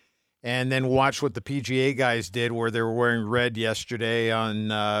week, and then watch what the PGA guys did, where they were wearing red yesterday on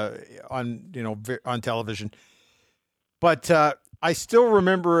television. But I still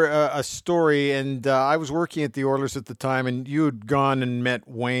remember a story, and I was working at the Oilers at the time, and you had gone and met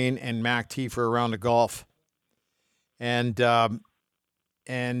Wayne and Mac T for a round of golf.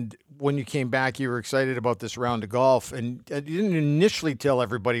 And when you came back, you were excited about this round of golf, and you didn't initially tell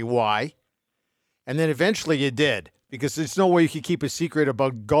everybody why. And then eventually you did, because there's no way you could keep a secret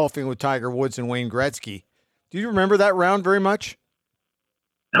about golfing with Tiger Woods and Wayne Gretzky. Do you remember that round very much?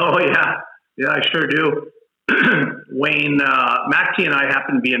 Oh, yeah. Yeah, I sure do. Wayne, Mac T and I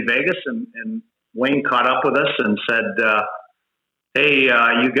happened to be in Vegas, and Wayne caught up with us and said, hey,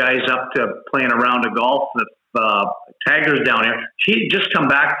 you guys up to playing a round of golf? Tiger's down here. He had just come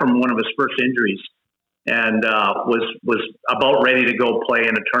back from one of his first injuries and was about ready to go play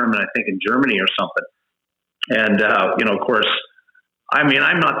in a tournament, I think in Germany or something. And, of course, I mean,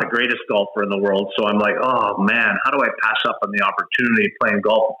 I'm not the greatest golfer in the world, so I'm like, oh, man, how do I pass up on the opportunity of playing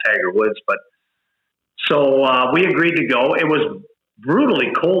golf with Tiger Woods? But so we agreed to go. It was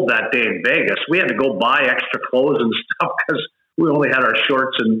brutally cold that day in Vegas. We had to go buy extra clothes and stuff because we only had our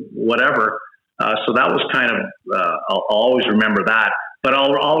shorts and whatever. So that was kind of, I'll always remember that. But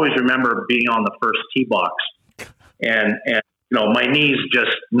I'll always remember being on the first tee box and my knees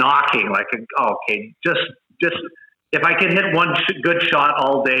just knocking like, okay, just if I can hit one good shot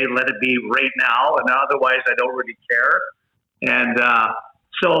all day, let it be right now, and otherwise I don't really care. And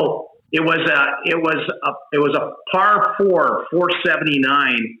so it was a par 4,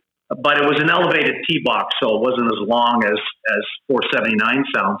 479, but it was an elevated tee box, so it wasn't as long as 479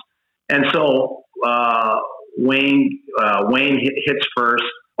 sounds. And so Wayne hits first,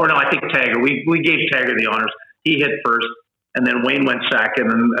 or no, I think Tiger. We gave Tiger the honors. He hit first, and then Wayne went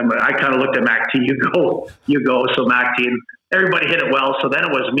second. And I kind of looked at Mac T. You go. So Mac T, and everybody hit it well. So then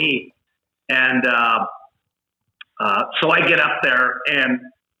it was me, And so I get up there and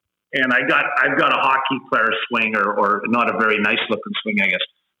I've got a hockey player swing or not a very nice looking swing, I guess.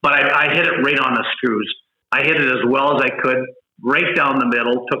 But I hit it right on the screws. I hit it as well as I could, right down the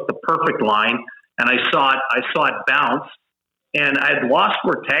middle, took the perfect line, and I saw it bounce, and I had lost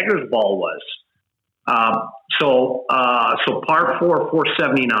where Tiger's ball was. So par 4,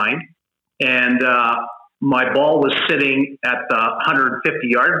 479, and my ball was sitting at the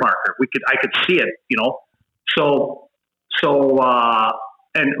 150-yard marker. I could see it, So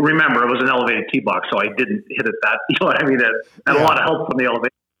and remember, it was an elevated tee box, so I didn't hit it that. You know what I mean? And a lot of help from the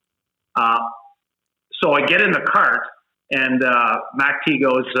elevation. So I get in the cart, and Mac T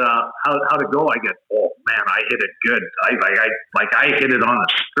goes, "How'd it go?" I get, "Oh man, I hit it good. I hit it on the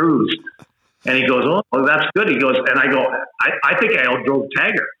screws." And he goes, "Oh, well, that's good." He goes, and I go, "I think I outdrove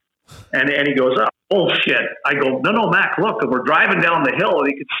Tiger." And he goes, "Oh, bullshit." I go, No, Mac, look, and we're driving down the hill,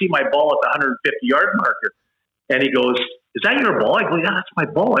 and you can see my ball at the 150-yard marker. And he goes, "Is that your ball?" I go, "Yeah, that's my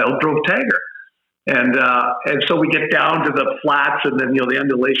ball. I outdrove Tiger." And so we get down to the flats, and then the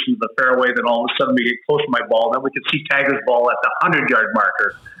undulation of the fairway. Then all of a sudden we get close to my ball. Then we could see Tiger's ball at the 100-yard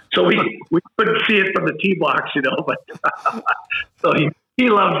marker. So we couldn't see it from the tee box, But so he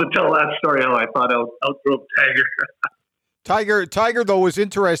loves to tell that story. How I thought I outdrove Tiger. Tiger though was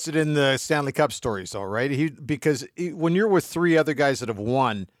interested in the Stanley Cup stories, though, right? Because when you're with three other guys that have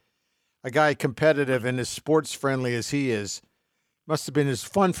won, a guy competitive and as sports friendly as he is, must have been as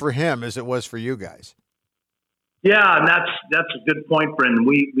fun for him as it was for you guys. Yeah, and that's a good point, Brendan.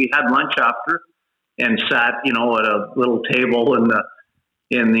 We had lunch after and sat, at a little table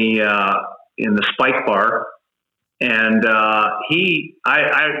in the Spike Bar, and it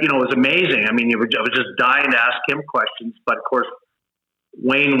was amazing. I mean, I was just dying to ask him questions, but of course,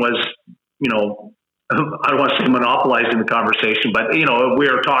 Wayne was, I don't want to say monopolizing the conversation, but we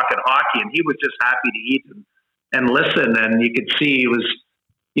were talking hockey, and he was just happy to eat and listen, and you could see he was,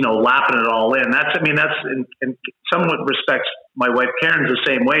 lapping it all in. That's in somewhat respects, my wife Karen's the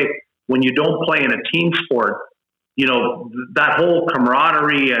same way. When you don't play in a team sport, that whole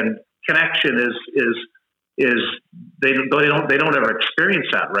camaraderie and connection is they don't ever experience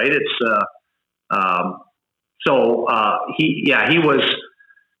that, right? It's he was.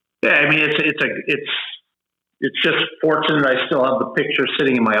 Yeah, I mean, it's just fortunate I still have the picture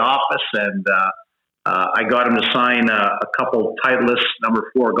sitting in my office, and I got him to sign a couple Titleist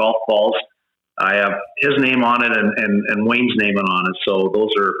number 4 golf balls. I have his name on it and Wayne's name on it, so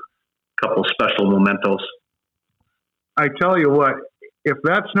those are a couple special mementos. I tell you what, if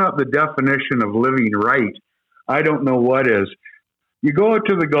that's not the definition of living right, I don't know what is. You go out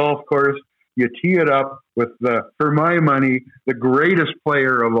to the golf course, you tee it up with for my money, the greatest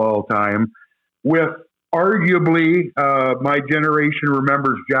player of all time, with arguably, my generation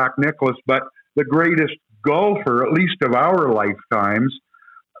remembers Jack Nicklaus, but the greatest golfer, at least of our lifetimes.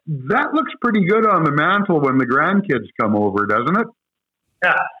 That looks pretty good on the mantle when the grandkids come over, doesn't it?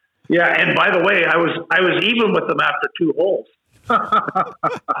 Yeah. And by the way, I was even with them after 2 holes.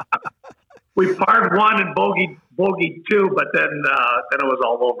 We parred 1 and bogeyed 2, but then it was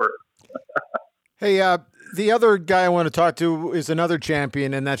all over. Hey, the other guy I want to talk to is another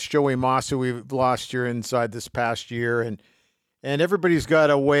champion, and that's Joey Moss, who we've lost here inside this past year. And everybody's got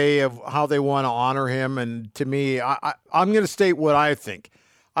a way of how they want to honor him. And to me, I'm going to state what I think.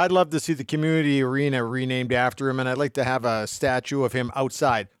 I'd love to see the community arena renamed after him, and I'd like to have a statue of him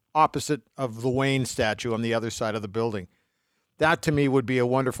outside, opposite of the Wayne statue on the other side of the building. That, to me, would be a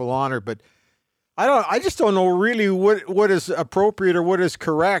wonderful honor. But I just don't know really what is appropriate or what is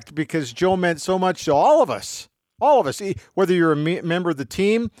correct, because Joe meant so much to all of us, whether you're a member of the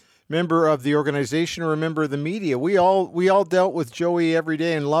team, member of the organization, or a member of the media. We all dealt with Joey every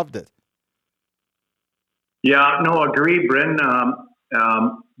day and loved it. Yeah, no, agreed, Bryn.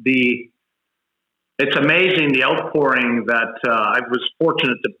 It's amazing the outpouring that I was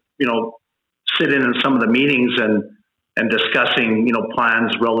fortunate to sit in some of the meetings and discussing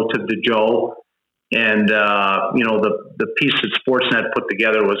plans relative to Joe. And, the piece that Sportsnet put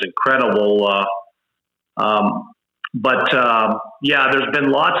together was incredible. There's been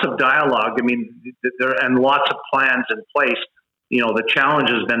lots of dialogue. I mean, and lots of plans in place. The challenge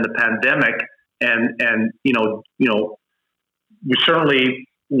has been the pandemic, and we certainly,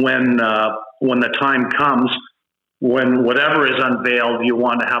 when the time comes, when whatever is unveiled, you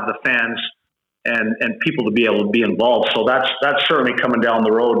want to have the fans and people to be able to be involved. So that's certainly coming down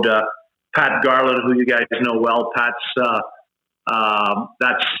the road. Pat Garland, who you guys know well, Pat's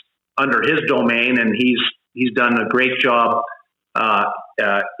that's under his domain, and he's done a great job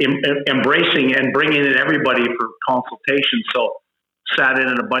embracing and bringing in everybody for consultation. sat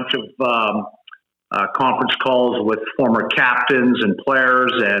in a bunch of conference calls with former captains and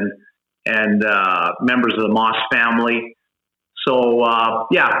players and members of the Moss family. So,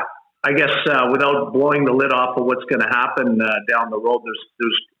 I guess without blowing the lid off of what's going to happen down the road,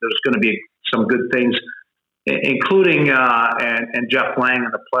 there's going to be some good things, including and Jeff Lang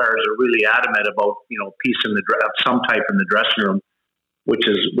and the players are really adamant about peace in some type in the dressing room, which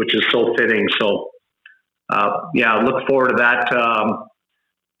is so fitting. So look forward to that.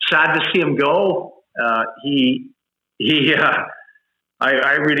 Sad to see him go. I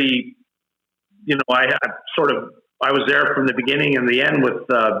really I was there from the beginning and the end with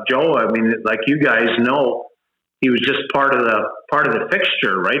Joe. I mean, like you guys know, he was just part of the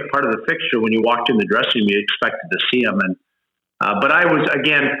fixture, right? Part of the fixture. When you walked in the dressing room, you expected to see him. And but I was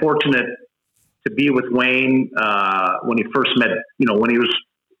again fortunate to be with Wayne when he first met. When he was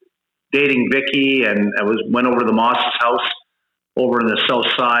dating Vicky, and went over to the Moss's house over in the South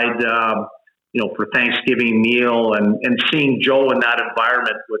Side, for Thanksgiving meal, and seeing Joe in that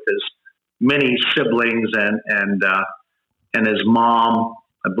environment with his many siblings and his mom,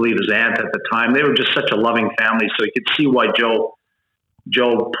 I believe his aunt at the time. They were just such a loving family. So you could see why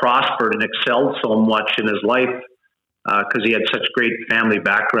Joe prospered and excelled so much in his life, because he had such great family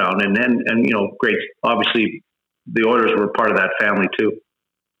background. And great, obviously the Oilers were part of that family too.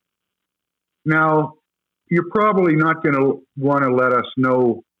 Now, you're probably not going to want to let us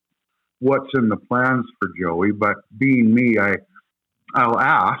know what's in the plans for Joey, but being me, I'll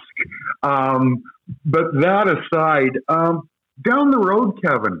ask. But that aside, down the road,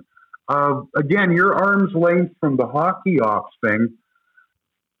 Kevin, again, your arm's length from the hockey ops thing,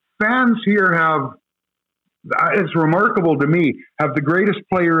 fans here have, it's remarkable to me, have the greatest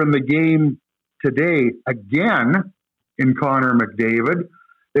player in the game today, again, in Connor McDavid.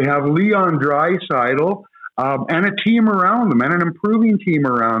 They have Leon Draisaitl, and a team around them, and an improving team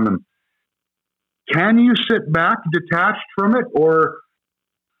around them. Can you sit back detached from it, or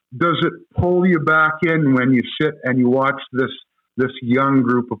does it pull you back in when you sit and you watch this young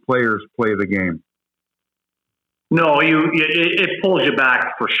group of players play the game? No, it pulls you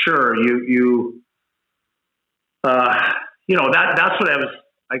back for sure. That's what I was,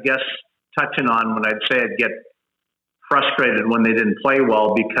 I guess, touching on when I'd say I'd get frustrated when they didn't play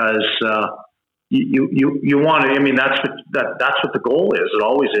well, because you want to. I mean, that's what the goal is. It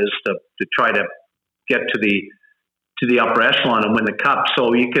always is to try to get to the upper echelon and win the cup.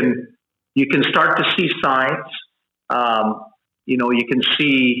 So you can start to see signs. You can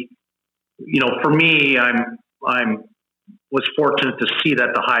see. For me, was fortunate to see it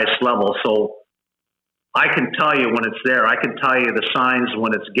at the highest level. So I can tell you when it's there. I can tell you the signs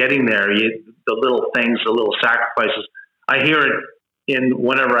when it's getting there. The little things, the little sacrifices. I hear it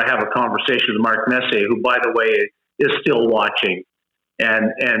whenever I have a conversation with Mark Messier, who, by the way, is still watching,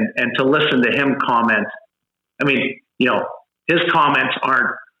 and to listen to him comment. I mean, his comments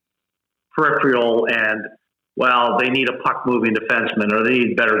aren't peripheral and, well, they need a puck moving defenseman or they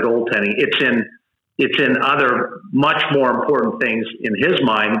need better goaltending. It's in other much more important things in his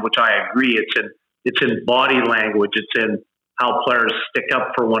mind, which I agree. It's in body language. It's in how players stick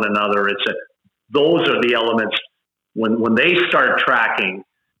up for one another. Those are the elements. When they start tracking,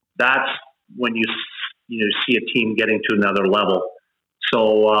 that's when you see a team getting to another level.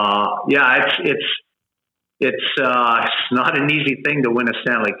 So it's not an easy thing to win a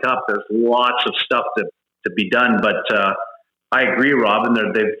Stanley Cup. There's lots of stuff to be done, but I agree, Robin.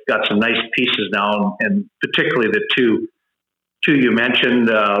 They've got some nice pieces now, and particularly the two you mentioned.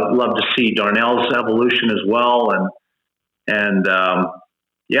 Love to see Darnell's evolution as well, and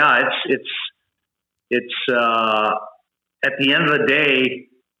it's at the end of the day,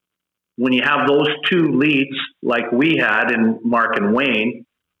 when you have those two leads like we had in Mark and Wayne,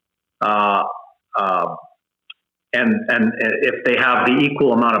 and if they have the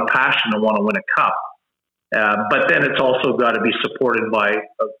equal amount of passion to want to win a cup, but then it's also got to be supported by a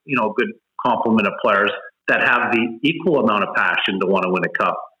good complement of players that have the equal amount of passion to want to win a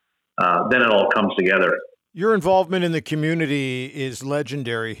cup. Then it all comes together. Your involvement in the community is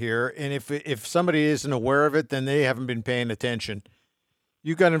legendary here, and if somebody isn't aware of it, then they haven't been paying attention.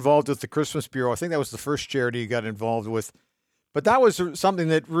 You got involved with the Christmas Bureau. I think that was the first charity you got involved with. But that was something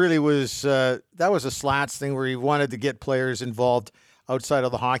that really was that was a Slats thing where he wanted to get players involved outside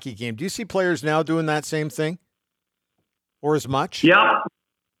of the hockey game. Do you see players now doing that same thing, or as much? Yeah.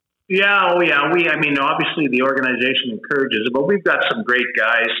 Oh yeah. Obviously the organization encourages it, but we've got some great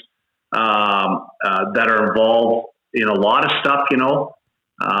guys that are involved in a lot of stuff, and I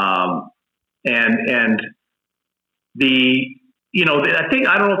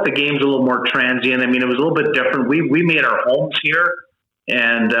don't know if the game's a little more transient. I mean, it was a little bit different. We made our homes here.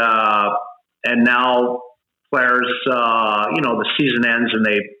 and now players, the season ends and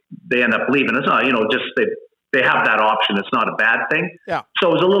they end up leaving. It's not, just they have that option. It's not a bad thing. Yeah. So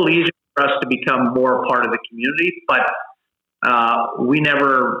it was a little easier for us to become more a part of the community, but we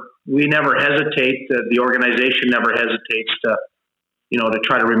never hesitate. The organization never hesitates to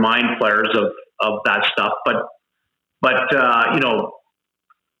try to remind players of that stuff. But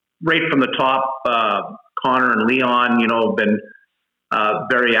right from the top, Connor and Leon, have been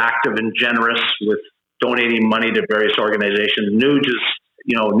very active and generous with donating money to various organizations. Nuge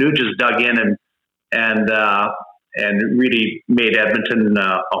has dug in and really made Edmonton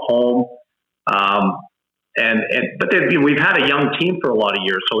a home. But we've had a young team for a lot of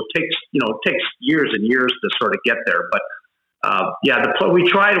years, so it takes years and years to sort of get there. But we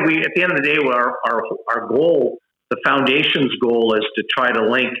try to. At the end of the day, our goal, the foundation's goal, is to try to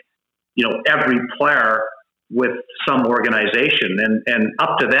link every player with some organization, and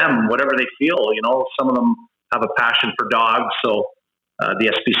up to them, whatever they feel. Some of them have a passion for dogs, so the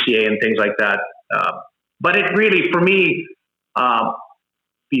SPCA and things like that. But it really, for me,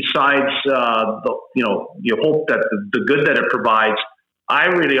 besides you hope that the good that it provides, I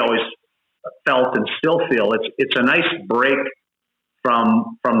really always felt and still feel it's a nice break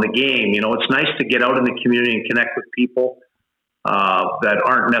from the game. It's nice to get out in the community and connect with people that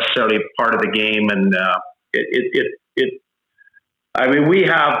aren't necessarily part of the game, and we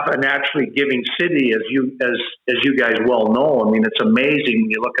have a naturally giving city, as you guys well know. I mean, it's amazing when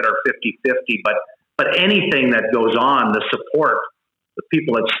you look at our 50-50, but anything that goes on, the support, the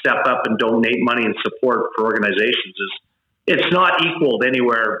people that step up and donate money and support for organizations it's not equaled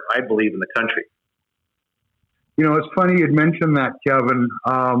anywhere, I believe, in the country. It's funny you'd mentioned that, Kevin.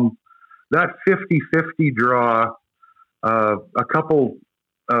 That 50-50 draw a couple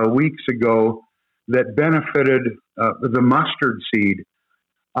weeks ago that benefited the mustard seed.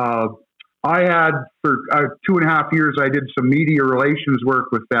 I had, for 2.5 years, I did some media relations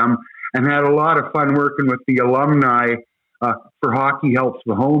work with them and had a lot of fun working with the alumni for Hockey Helps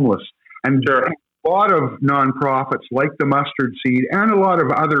the Homeless. And sure. A lot of nonprofits like the Mustard Seed and a lot of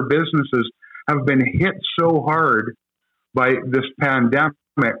other businesses have been hit so hard by this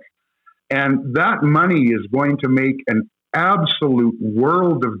pandemic. And that money is going to make an absolute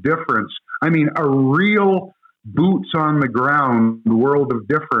world of difference. I mean, a real boots on the ground world of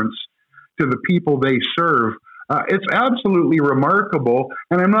difference to the people they serve. It's absolutely remarkable.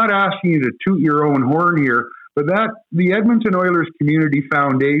 And I'm not asking you to toot your own horn here, but the Edmonton Oilers Community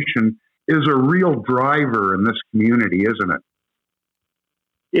Foundation is a real driver in this community, isn't it?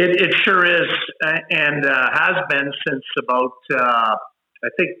 It sure is, and has been since about, I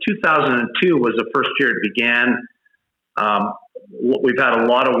think 2002 was the first year it began. We've had a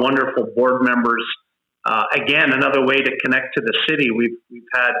lot of wonderful board members. Again, another way to connect to the city. We've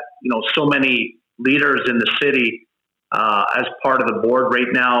had so many leaders in the city as part of the board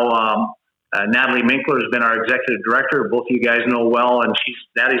right now. Natalie Minkler has been our executive director. Both of you guys know well, and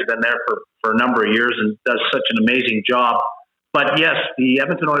Natalie's been there for a number of years and does such an amazing job. But yes, the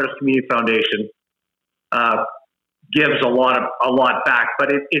Edmonton Oilers Community Foundation gives a lot back.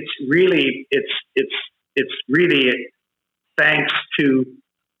 But it's really thanks to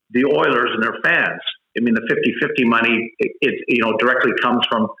the Oilers and their fans. I mean, the 50-50 money directly comes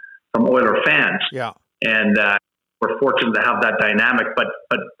from Oiler fans. Yeah, and we're fortunate to have that dynamic. But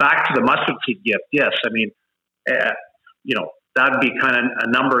back to the mustard seed gift. Yes, I mean, that'd be kind of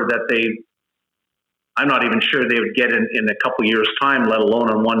a number that I'm not even sure they would get in a couple years' time, let alone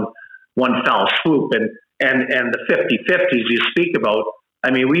in one foul swoop. And the 50-50s you speak about,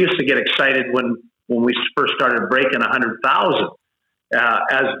 I mean, we used to get excited when we first started breaking 100,000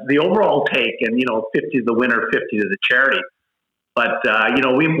 as the overall take, and 50 to the winner, 50 to the charity. But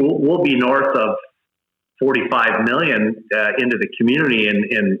we'll be north of 45 million into the community,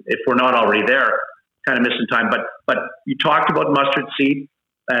 and if we're not already there, kind of missing time. But you talked about mustard seed,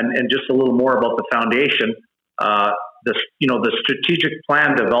 and just a little more about the foundation. The strategic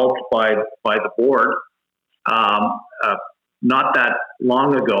plan developed by the board not that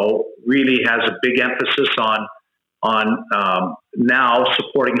long ago really has a big emphasis on now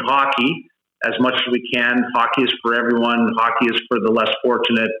supporting hockey as much as we can. Hockey is for everyone. Hockey is for the less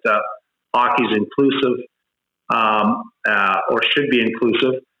fortunate. Hockey is inclusive, or should be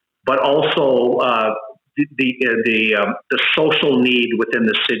inclusive, but also the social need within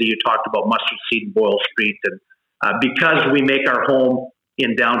the city. You talked about Mustard Seed and Boyle Street, and because we make our home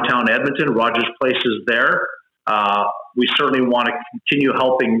in downtown Edmonton, Rogers Place is there. We certainly want to continue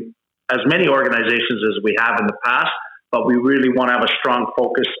helping as many organizations as we have in the past, but we really want to have a strong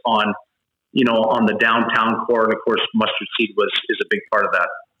focus on on the downtown core. And of course, Mustard Seed is a big part of that.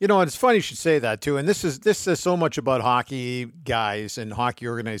 And it's funny you should say that too. And this says so much about hockey guys and hockey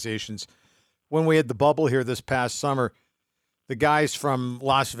organizations. When we had the bubble here this past summer, the guys from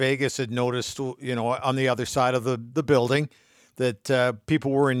Las Vegas had noticed, on the other side of the building that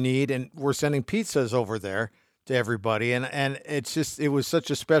people were in need, and were sending pizzas over there to everybody. And it was such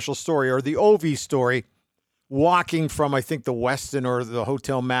a special story. Or the Ovi story, walking from, I think, the Westin or the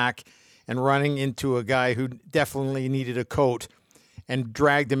Hotel Mac and running into a guy who definitely needed a coat, and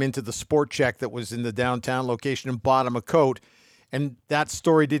dragged him into the Sport Check that was in the downtown location and bought him a coat. And that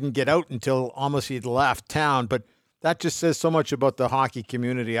story didn't get out until almost he'd left town. But that just says so much about the hockey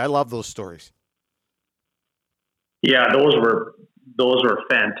community. I love those stories. Yeah, those were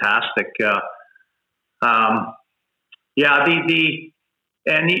fantastic. You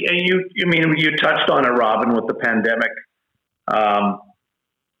touched on it, Robin, with the pandemic.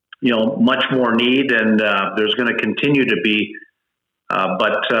 Much more need, and there's going to continue to be.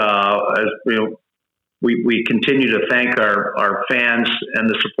 We continue to thank our fans and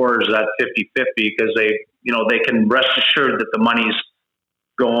the supporters at 50-50, because they can rest assured that the money's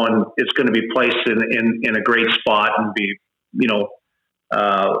going. It's going to be placed in a great spot and be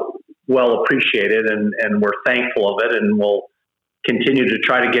well appreciated, and we're thankful of it, and we'll continue to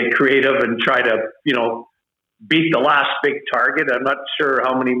try to get creative and try to beat the last big target. I'm not sure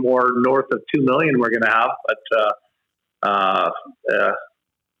how many more north of 2 million we're going to have, but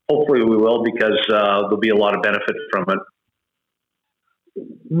hopefully we will, because there'll be a lot of benefit from it.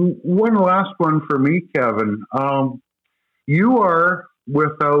 One last one for me, Kevin. You are,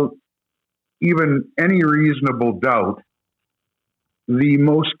 without even any reasonable doubt, the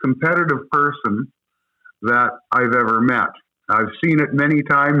most competitive person that I've ever met. I've seen it many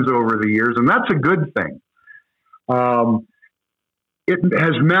times over the years, and that's a good thing. It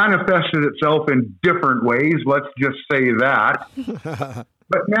has manifested itself in different ways, let's just say that.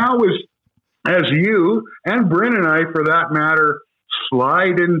 But now as you and Bryn and I, for that matter,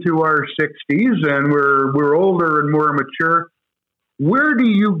 slide into our 60s and we're older and more mature, where do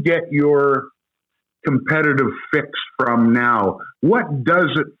you get your competitive fix from now? What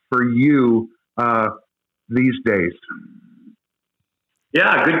does it for you these days?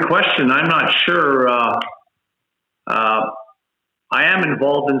 Yeah, good question. I'm not sure. I am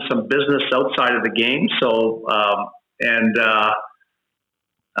involved in some business outside of the game, so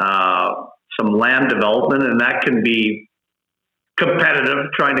some land development, and that can be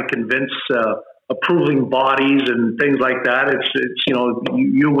competitive, trying to convince approving bodies and things like that. It's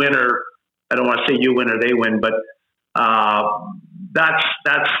you win, or I don't want to say you win or they win, but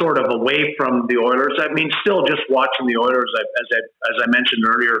that's sort of away from the Oilers. I mean, still just watching the Oilers, as I mentioned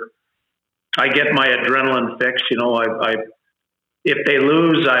earlier, I get my adrenaline fix. If they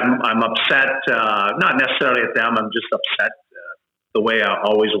lose, I'm upset. Not necessarily at them. I'm just upset the way I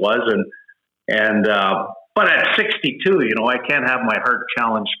always was. But at 62, I can't have my heart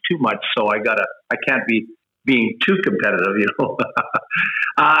challenged too much. So I can't be being too competitive,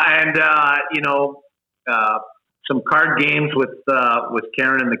 some card games with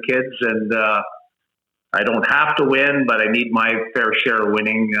Karen and the kids, and I don't have to win, but I need my fair share of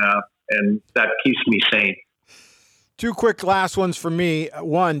winning, and that keeps me sane. Two quick last ones for me.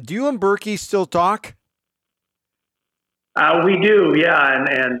 One, do you and Berkey still talk? We do, yeah,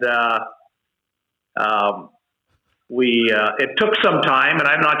 and it took some time, and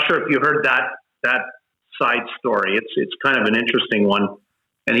I'm not sure if you heard that side story. It's kind of an interesting one,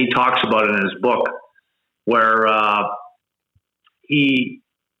 and he talks about it in his book, where we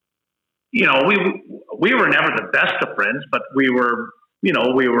were never the best of friends, but we were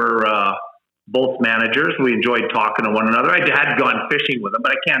both managers. We enjoyed talking to one another. I had gone fishing with him,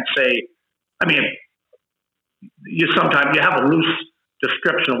 but I can't say. I mean, sometimes you have a loose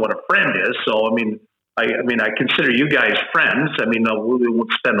description of what a friend is. So I consider you guys friends. I mean, we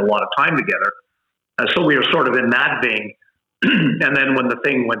won't spend a lot of time together. So we were sort of in that vein. And then when the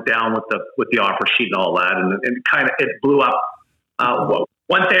thing went down with the offer sheet and all that, and it blew up.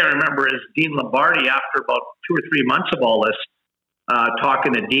 One thing I remember is Dean Lombardi, after about 2 or 3 months of all this,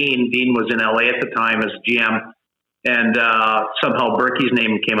 talking to Dean. Dean was in LA at the time as GM, and somehow Berkey's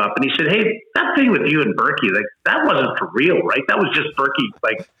name came up, and he said, "Hey, that thing with you and Berkey, that wasn't for real, right? That was just Berkey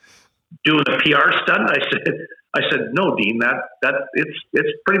doing a PR stunt." I said, "No, Dean, that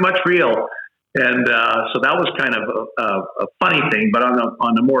it's pretty much real." And so that was kind of a funny thing, but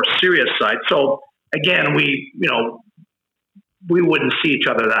on the more serious side. So again, we wouldn't see each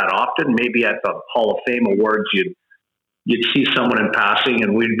other that often. Maybe at the Hall of Fame awards, you'd see someone in passing,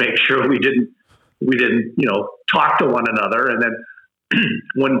 and we'd make sure we didn't talk to one another. And then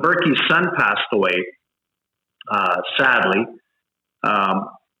when Berkey's son passed away, sadly,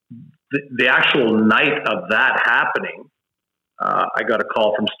 the actual night of that happening, I got a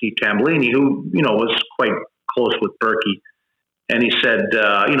call from Steve Tambellini, who, was quite close with Berkey. And he said,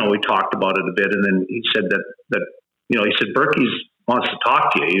 we talked about it a bit. And then he said that he said, Berkey wants to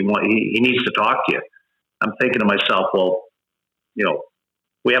talk to you. He needs to talk to you. I'm thinking to myself, well,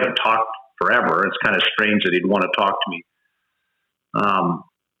 we haven't talked forever. It's kind of strange that he'd want to talk to me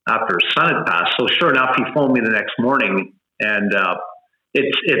after his son had passed. So sure enough, he phoned me the next morning, and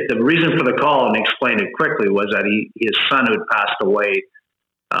the reason for the call, and explained it quickly, was that his son who had passed away.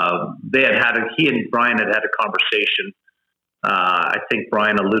 He and Brian had a conversation. I think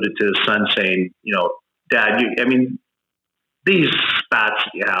Brian alluded to his son saying, Dad, these spats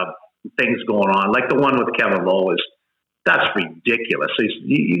you have, things going on, like the one with Kevin Lowe, that's ridiculous.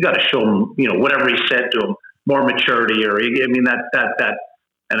 You got to show him, whatever he said to him, more maturity, or that.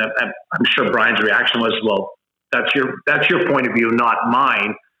 And I'm sure Brian's reaction was, well, that's your point of view, not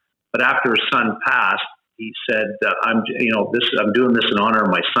mine. But after his son passed, he said, I'm doing this in honor of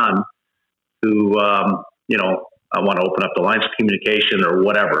my son, who, I want to open up the lines of communication or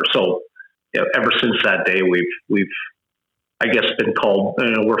whatever. So ever since that day, we've, I guess, been called,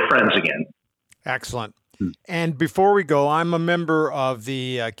 we're friends again. Excellent. And before we go, I'm a member of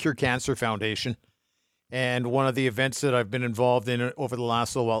the Cure Cancer Foundation. And one of the events that I've been involved in over the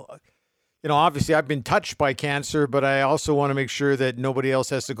last little while, obviously I've been touched by cancer, but I also want to make sure that nobody else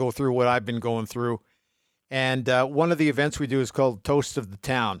has to go through what I've been going through. And one of the events we do is called Toast of the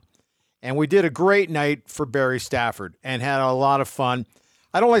Town. And we did a great night for Barry Stafford and had a lot of fun.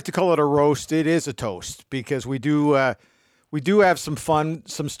 I don't like to call it a roast. It is a toast, because we do have some fun.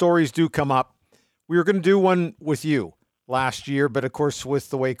 Some stories do come up. We were going to do one with you last year, but of course, with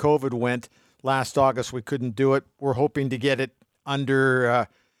the way COVID went last August, we couldn't do it. We're hoping to get it underway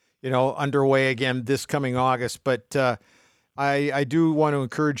again this coming August. But I do want to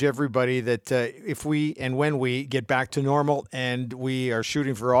encourage everybody that if we and when we get back to normal, and we are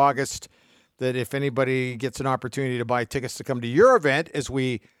shooting for August, that if anybody gets an opportunity to buy tickets to come to your event as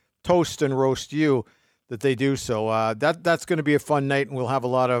we toast and roast you, that they do so. That's going to be a fun night, and we'll have a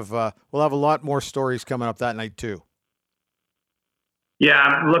lot more stories coming up that night too. Yeah,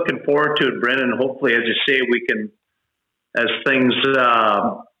 I'm looking forward to it, Brendan. Hopefully, as you say, we can, as things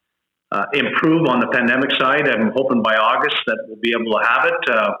improve on the pandemic side, I'm hoping by August that we'll be able to have it.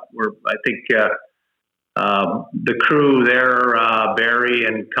 I think the crew there, Barry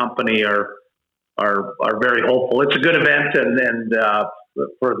and company, are very hopeful. It's a good event, and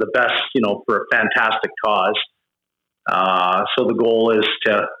for the best, for a fantastic cause. So the goal is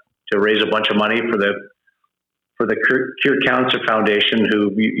to raise a bunch of money for the Cure Cancer Foundation,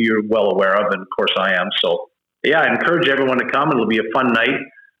 who you're well aware of, and of course I am. So yeah, I encourage everyone to come. It'll be a fun night.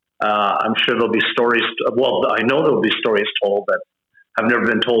 I'm sure there'll be stories. Well, I know there'll be stories told that have never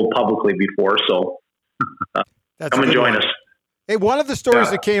been told publicly before. So come and join us. Hey, one of the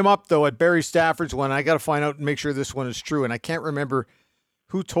stories that came up, though, at Barry Stafford's one, I got to find out and make sure this one is true, and I can't remember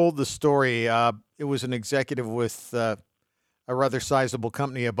who told the story. It was an executive with a rather sizable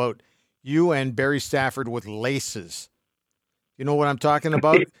company about you and Barry Stafford with laces. You know what I'm talking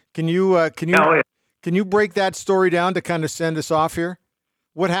about? Can you break that story down to kind of send us off here?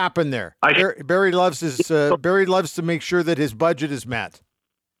 What happened there? Barry loves to make sure that his budget is met.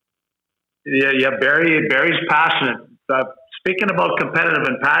 Yeah. Barry's passionate. Speaking about competitive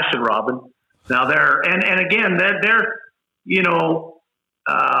and passion, Robin. Now and again,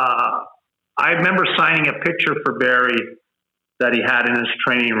 I remember signing a picture for Barry that he had in his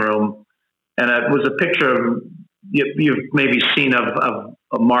training room, and it was a picture of, you've maybe seen of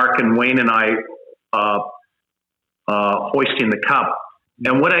Mark and Wayne and I hoisting the cup.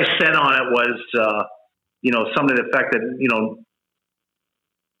 And what I said on it was, something to the effect that,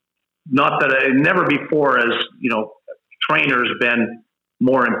 not that never before has, trainers been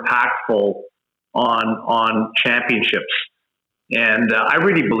more impactful on championships. And I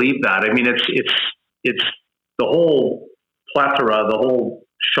really believe that. I mean, it's the whole plethora, the whole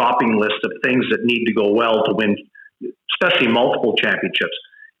shopping list of things that need to go well to win, especially multiple championships.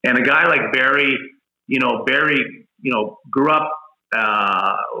 And a guy like Barry, grew up,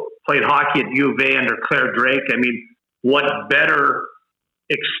 played hockey at U of A under Claire Drake. I mean, what better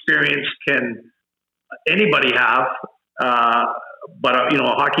experience can anybody have? But a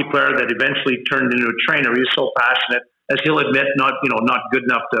hockey player that eventually turned into a trainer. He was so passionate, as he'll admit, not good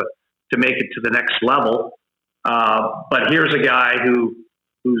enough to make it to the next level. But here's a guy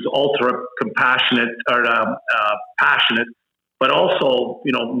who's ultra compassionate or passionate, but also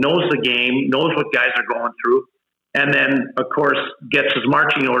knows the game, knows what guys are going through, and then, of course, gets his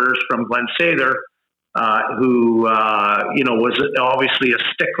marching orders from Glenn Sather, who was obviously a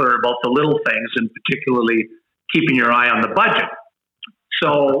stickler about the little things, and particularly keeping your eye on the budget.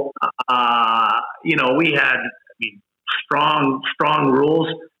 So, we had strong rules.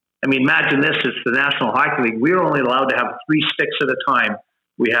 I mean, imagine this, it's the National Hockey League. We were only allowed to have 3 sticks at a time.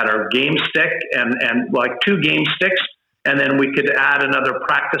 We had our game stick and like 2 game sticks, and then we could add another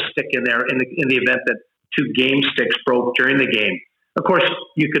practice stick in there in the event that 2 game sticks broke during the game. Of course,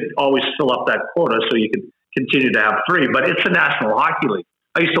 you could always fill up that quota so you could continue to have 3, but it's the National Hockey League.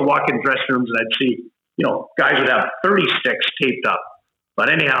 I used to walk in dressing rooms and I'd see, guys would have 30 sticks taped up. But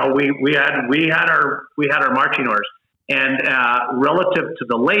anyhow, we had our marching orders. And relative to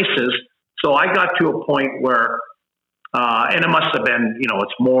the laces, so I got to a point where, and it must have been,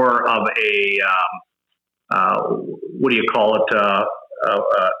 it's more of a, what do you call it?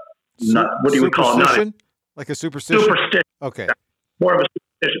 What do you call it? Like a superstition? Superstition. Okay. More of a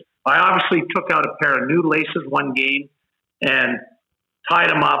superstition. I obviously took out a pair of new laces one game and tied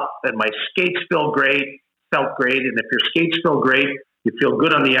them up, and my skates felt great. And if your skates feel great, you feel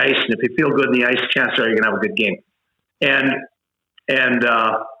good on the ice. And if you feel good on the ice, chances are you're going to have a good game. And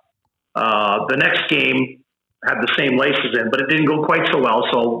the next game had the same laces in, but it didn't go quite so well.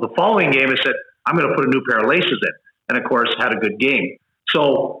 So the following game, I said, I'm going to put a new pair of laces in. And of course, had a good game.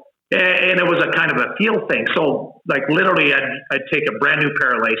 So, and it was a kind of a feel thing. So like literally I'd take a brand new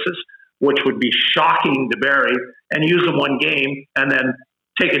pair of laces, which would be shocking to Barry, and use them one game and then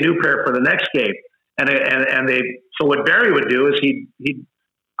take a new pair for the next game. So what Barry would do is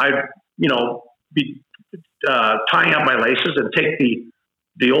I'd be tying up my laces and take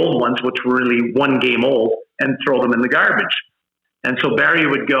the old ones, which were really 1 game old, and throw them in the garbage. And so Barry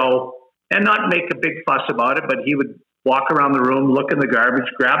would go and not make a big fuss about it, but he would walk around the room, look in the garbage,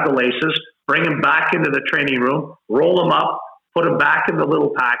 grab the laces, bring them back into the training room, roll them up, put them back in the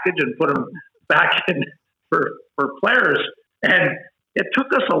little package, and put them back in for players. And it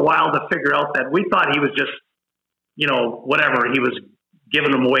took us a while to figure out that we thought he was just, whatever, he was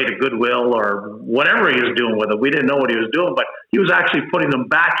giving them away to Goodwill or whatever he was doing with them. We didn't know what he was doing, but he was actually putting them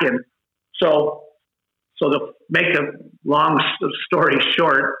back in. So to make a long story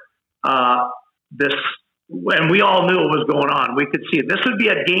short, and we all knew what was going on. We could see it. This would be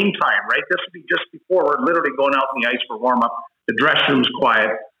at game time, right? This would be just before we're literally going out on the ice for warm up. The dressing room's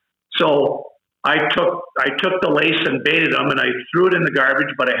quiet. So I took the lace and baited them, and I threw it in the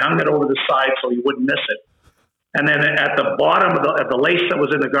garbage, but I hung it over the side so you wouldn't miss it. And then at the bottom of the lace that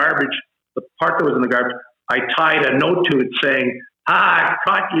was in the garbage, the part that was in the garbage, I tied a note to it saying, "Ah,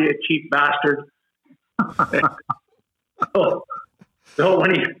 caught you, cheap bastard." So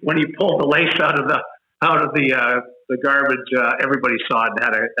when he pulled the lace out of the garbage, everybody saw it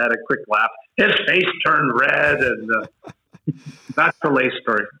and had a quick laugh. His face turned red, and that's the lace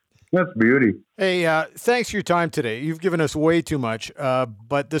story. That's beauty. Hey, thanks for your time today. You've given us way too much,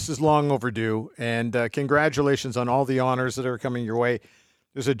 but this is long overdue. And congratulations on all the honors that are coming your way.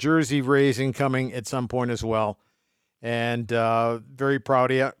 There's a jersey raising coming at some point as well. And very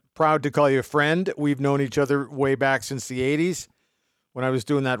proud of you. Proud to call you a friend. We've known each other way back since the 80s when I was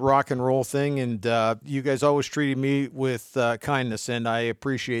doing that rock and roll thing. And you guys always treated me with kindness, and I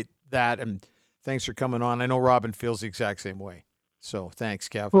appreciate that. And thanks for coming on. I know Robin feels the exact same way. So thanks,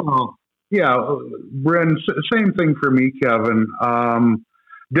 Kev. Well, yeah, Bren, same thing for me, Kevin.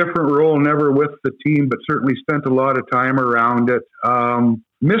 Different role, never with the team, but certainly spent a lot of time around it.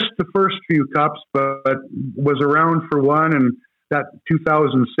 Missed the first few cups, but was around for one. And that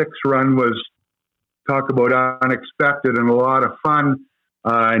 2006 run was, talk about unexpected and a lot of fun.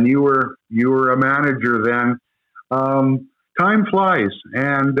 And you were a manager then. Time flies,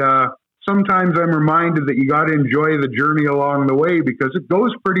 and sometimes I'm reminded that you got to enjoy the journey along the way because it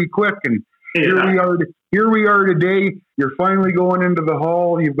goes pretty quick. And here we are today. You're finally going into the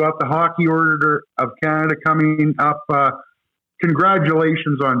hall. You've got the Hockey Order of Canada coming up.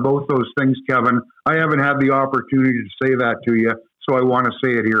 Congratulations on both those things, Kevin. I haven't had the opportunity to say that to you, so I want to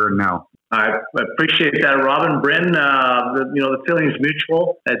say it here and now. I appreciate that, Robin. Bryn, the feeling is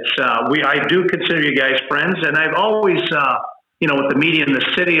mutual. It's I do consider you guys friends, and I've always with the media in the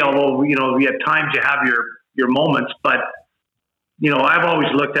city, although, at times you have your moments, but, I've always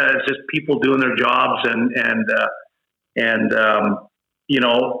looked at it as just people doing their jobs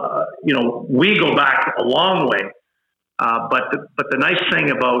we go back a long way. But the nice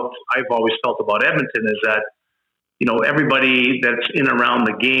thing I've always felt about Edmonton is that, everybody that's in around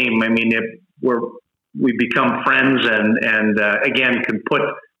the game, I mean, we become friends and again, can put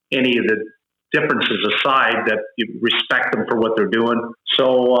any of the differences aside, that you respect them for what they're doing.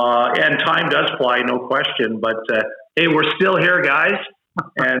 So, and time does fly, no question. But hey, we're still here, guys,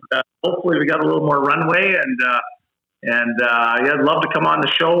 and hopefully we got a little more runway. And yeah, I'd love to come on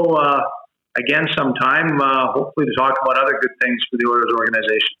the show again sometime. Hopefully to talk about other good things for the Oilers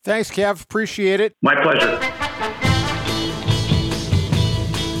organization. Thanks, Kev. Appreciate it. My pleasure.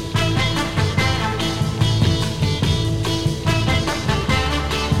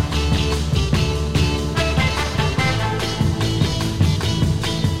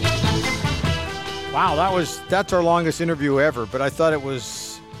 Wow, that's our longest interview ever, but I thought it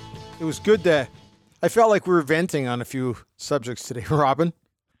was good to, I felt like we were venting on a few subjects today, Robin.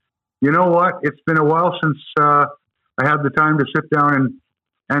 You know what? It's been a while since I had the time to sit down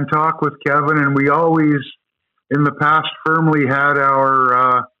and talk with Kevin, and we always, in the past, firmly had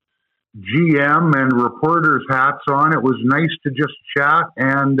our GM and reporters hats on. It was nice to just chat,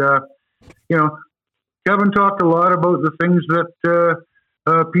 and, Kevin talked a lot about the things that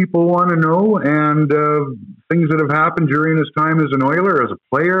people want to know, and things that have happened during his time as an Oiler, as a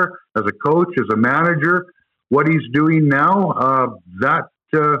player, as a coach, as a manager, what he's doing now. That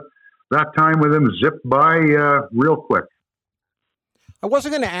time with him zipped by real quick. I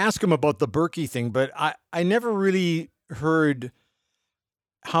wasn't going to ask him about the Berkey thing, but I never really heard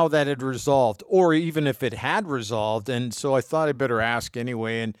how that had resolved, or even if it had resolved, and so I thought I'd better ask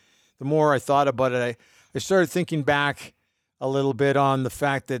anyway. And the more I thought about it, I started thinking back a little bit on the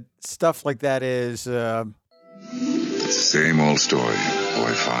fact that stuff like that is... It's the same old story.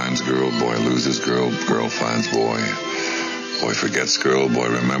 Boy finds girl, boy loses girl, girl finds boy. Boy forgets girl, boy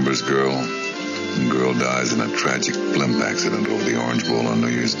remembers girl. And girl dies in a tragic blimp accident over the Orange Bowl on New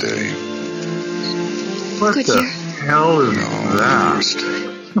Year's Day. What the hell is that?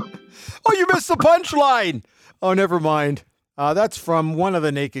 Oh, you missed the punchline! Oh, never mind. That's from one of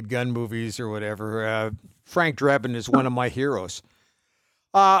the Naked Gun movies or whatever. Frank Drebin is one of my heroes.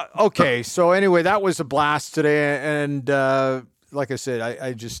 Okay, so anyway, that was a blast today, and like I said,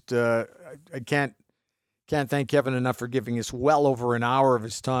 I just I can't thank Kevin enough for giving us well over an hour of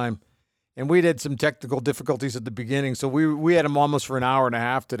his time. And we had some technical difficulties at the beginning, so we had him almost for an hour and a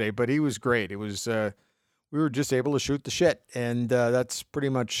half today, but he was great. It was we were just able to shoot the shit, and that's pretty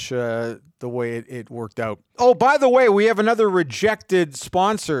much the way it worked out. Oh, by the way, we have another rejected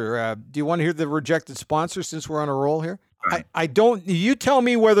sponsor. Do you want to hear the rejected sponsor since we're on a roll here? I don't. You tell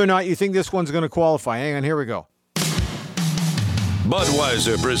me whether or not you think this one's going to qualify. Hang on, here we go.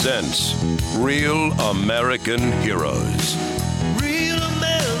 Budweiser presents Real American Heroes. Real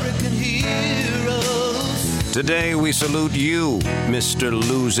American Heroes. Today we salute you, Mr.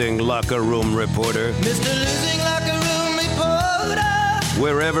 Losing Locker Room Reporter. Mr. Losing Locker Room Reporter.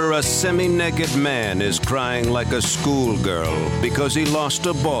 Wherever a semi-naked man is crying like a schoolgirl because he lost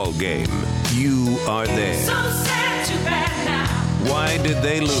a ball game, you are there. So sad, too bad now. Why did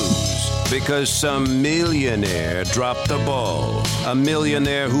they lose? Because some millionaire dropped the ball. A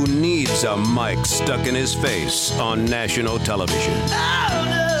millionaire who needs a mic stuck in his face on national television. Oh,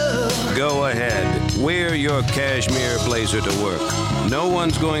 no. Go ahead. Wear your cashmere blazer to work. No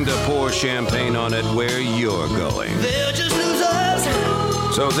one's going to pour champagne on it where you're going. They're just losers.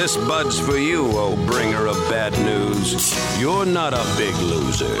 So this Bud's for you, oh bringer of bad news. You're not a big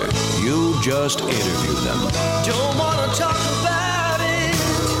loser. You just interview them. Don't want to talk about it.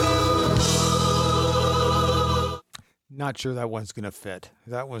 Not sure that one's going to fit.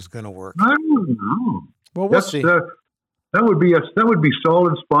 That one's going to work. I don't know. Well, we'll see. That would be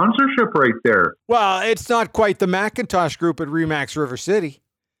solid sponsorship right there. Well, it's not quite the Macintosh Group at Remax River City,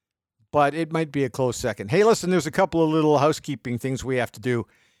 but it might be a close second. Hey, listen, there's a couple of little housekeeping things we have to do.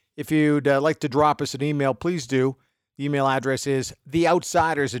 If you'd like to drop us an email, please do. The email address is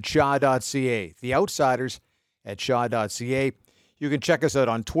theoutsiders@shaw.ca. Theoutsiders@shaw.ca. You can check us out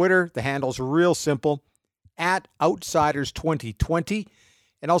on Twitter. The handle's real simple, @Outsiders2020.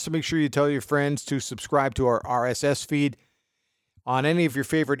 And also make sure you tell your friends to subscribe to our RSS feed on any of your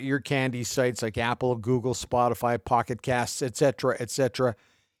favorite ear candy sites like Apple, Google, Spotify, Pocket Casts, etc., etc.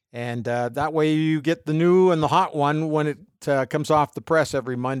 And that way you get the new and the hot one when it comes off the press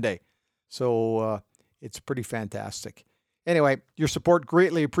every Monday. So it's pretty fantastic. Anyway, your support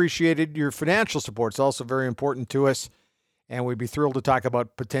greatly appreciated. Your financial support is also very important to us. And we'd be thrilled to talk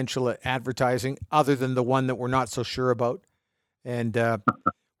about potential advertising other than the one that we're not so sure about. And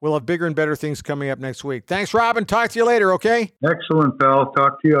we'll have bigger and better things coming up next week. Thanks, Robin. Talk to you later, okay? Excellent, pal.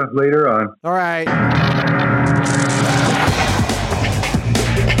 Talk to you later on. All right.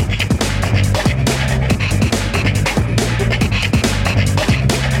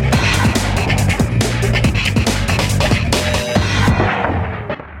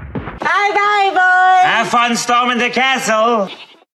 Hi, guys. fun storming the castle.